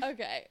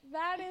 Okay.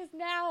 That is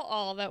now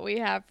all that we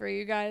have for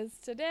you guys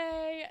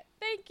today.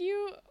 Thank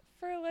you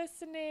for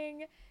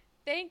listening.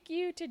 Thank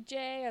you to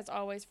Jay, as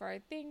always, for our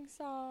theme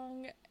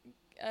song.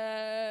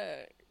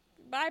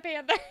 Bye,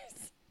 Panthers.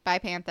 Bye,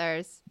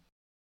 Panthers.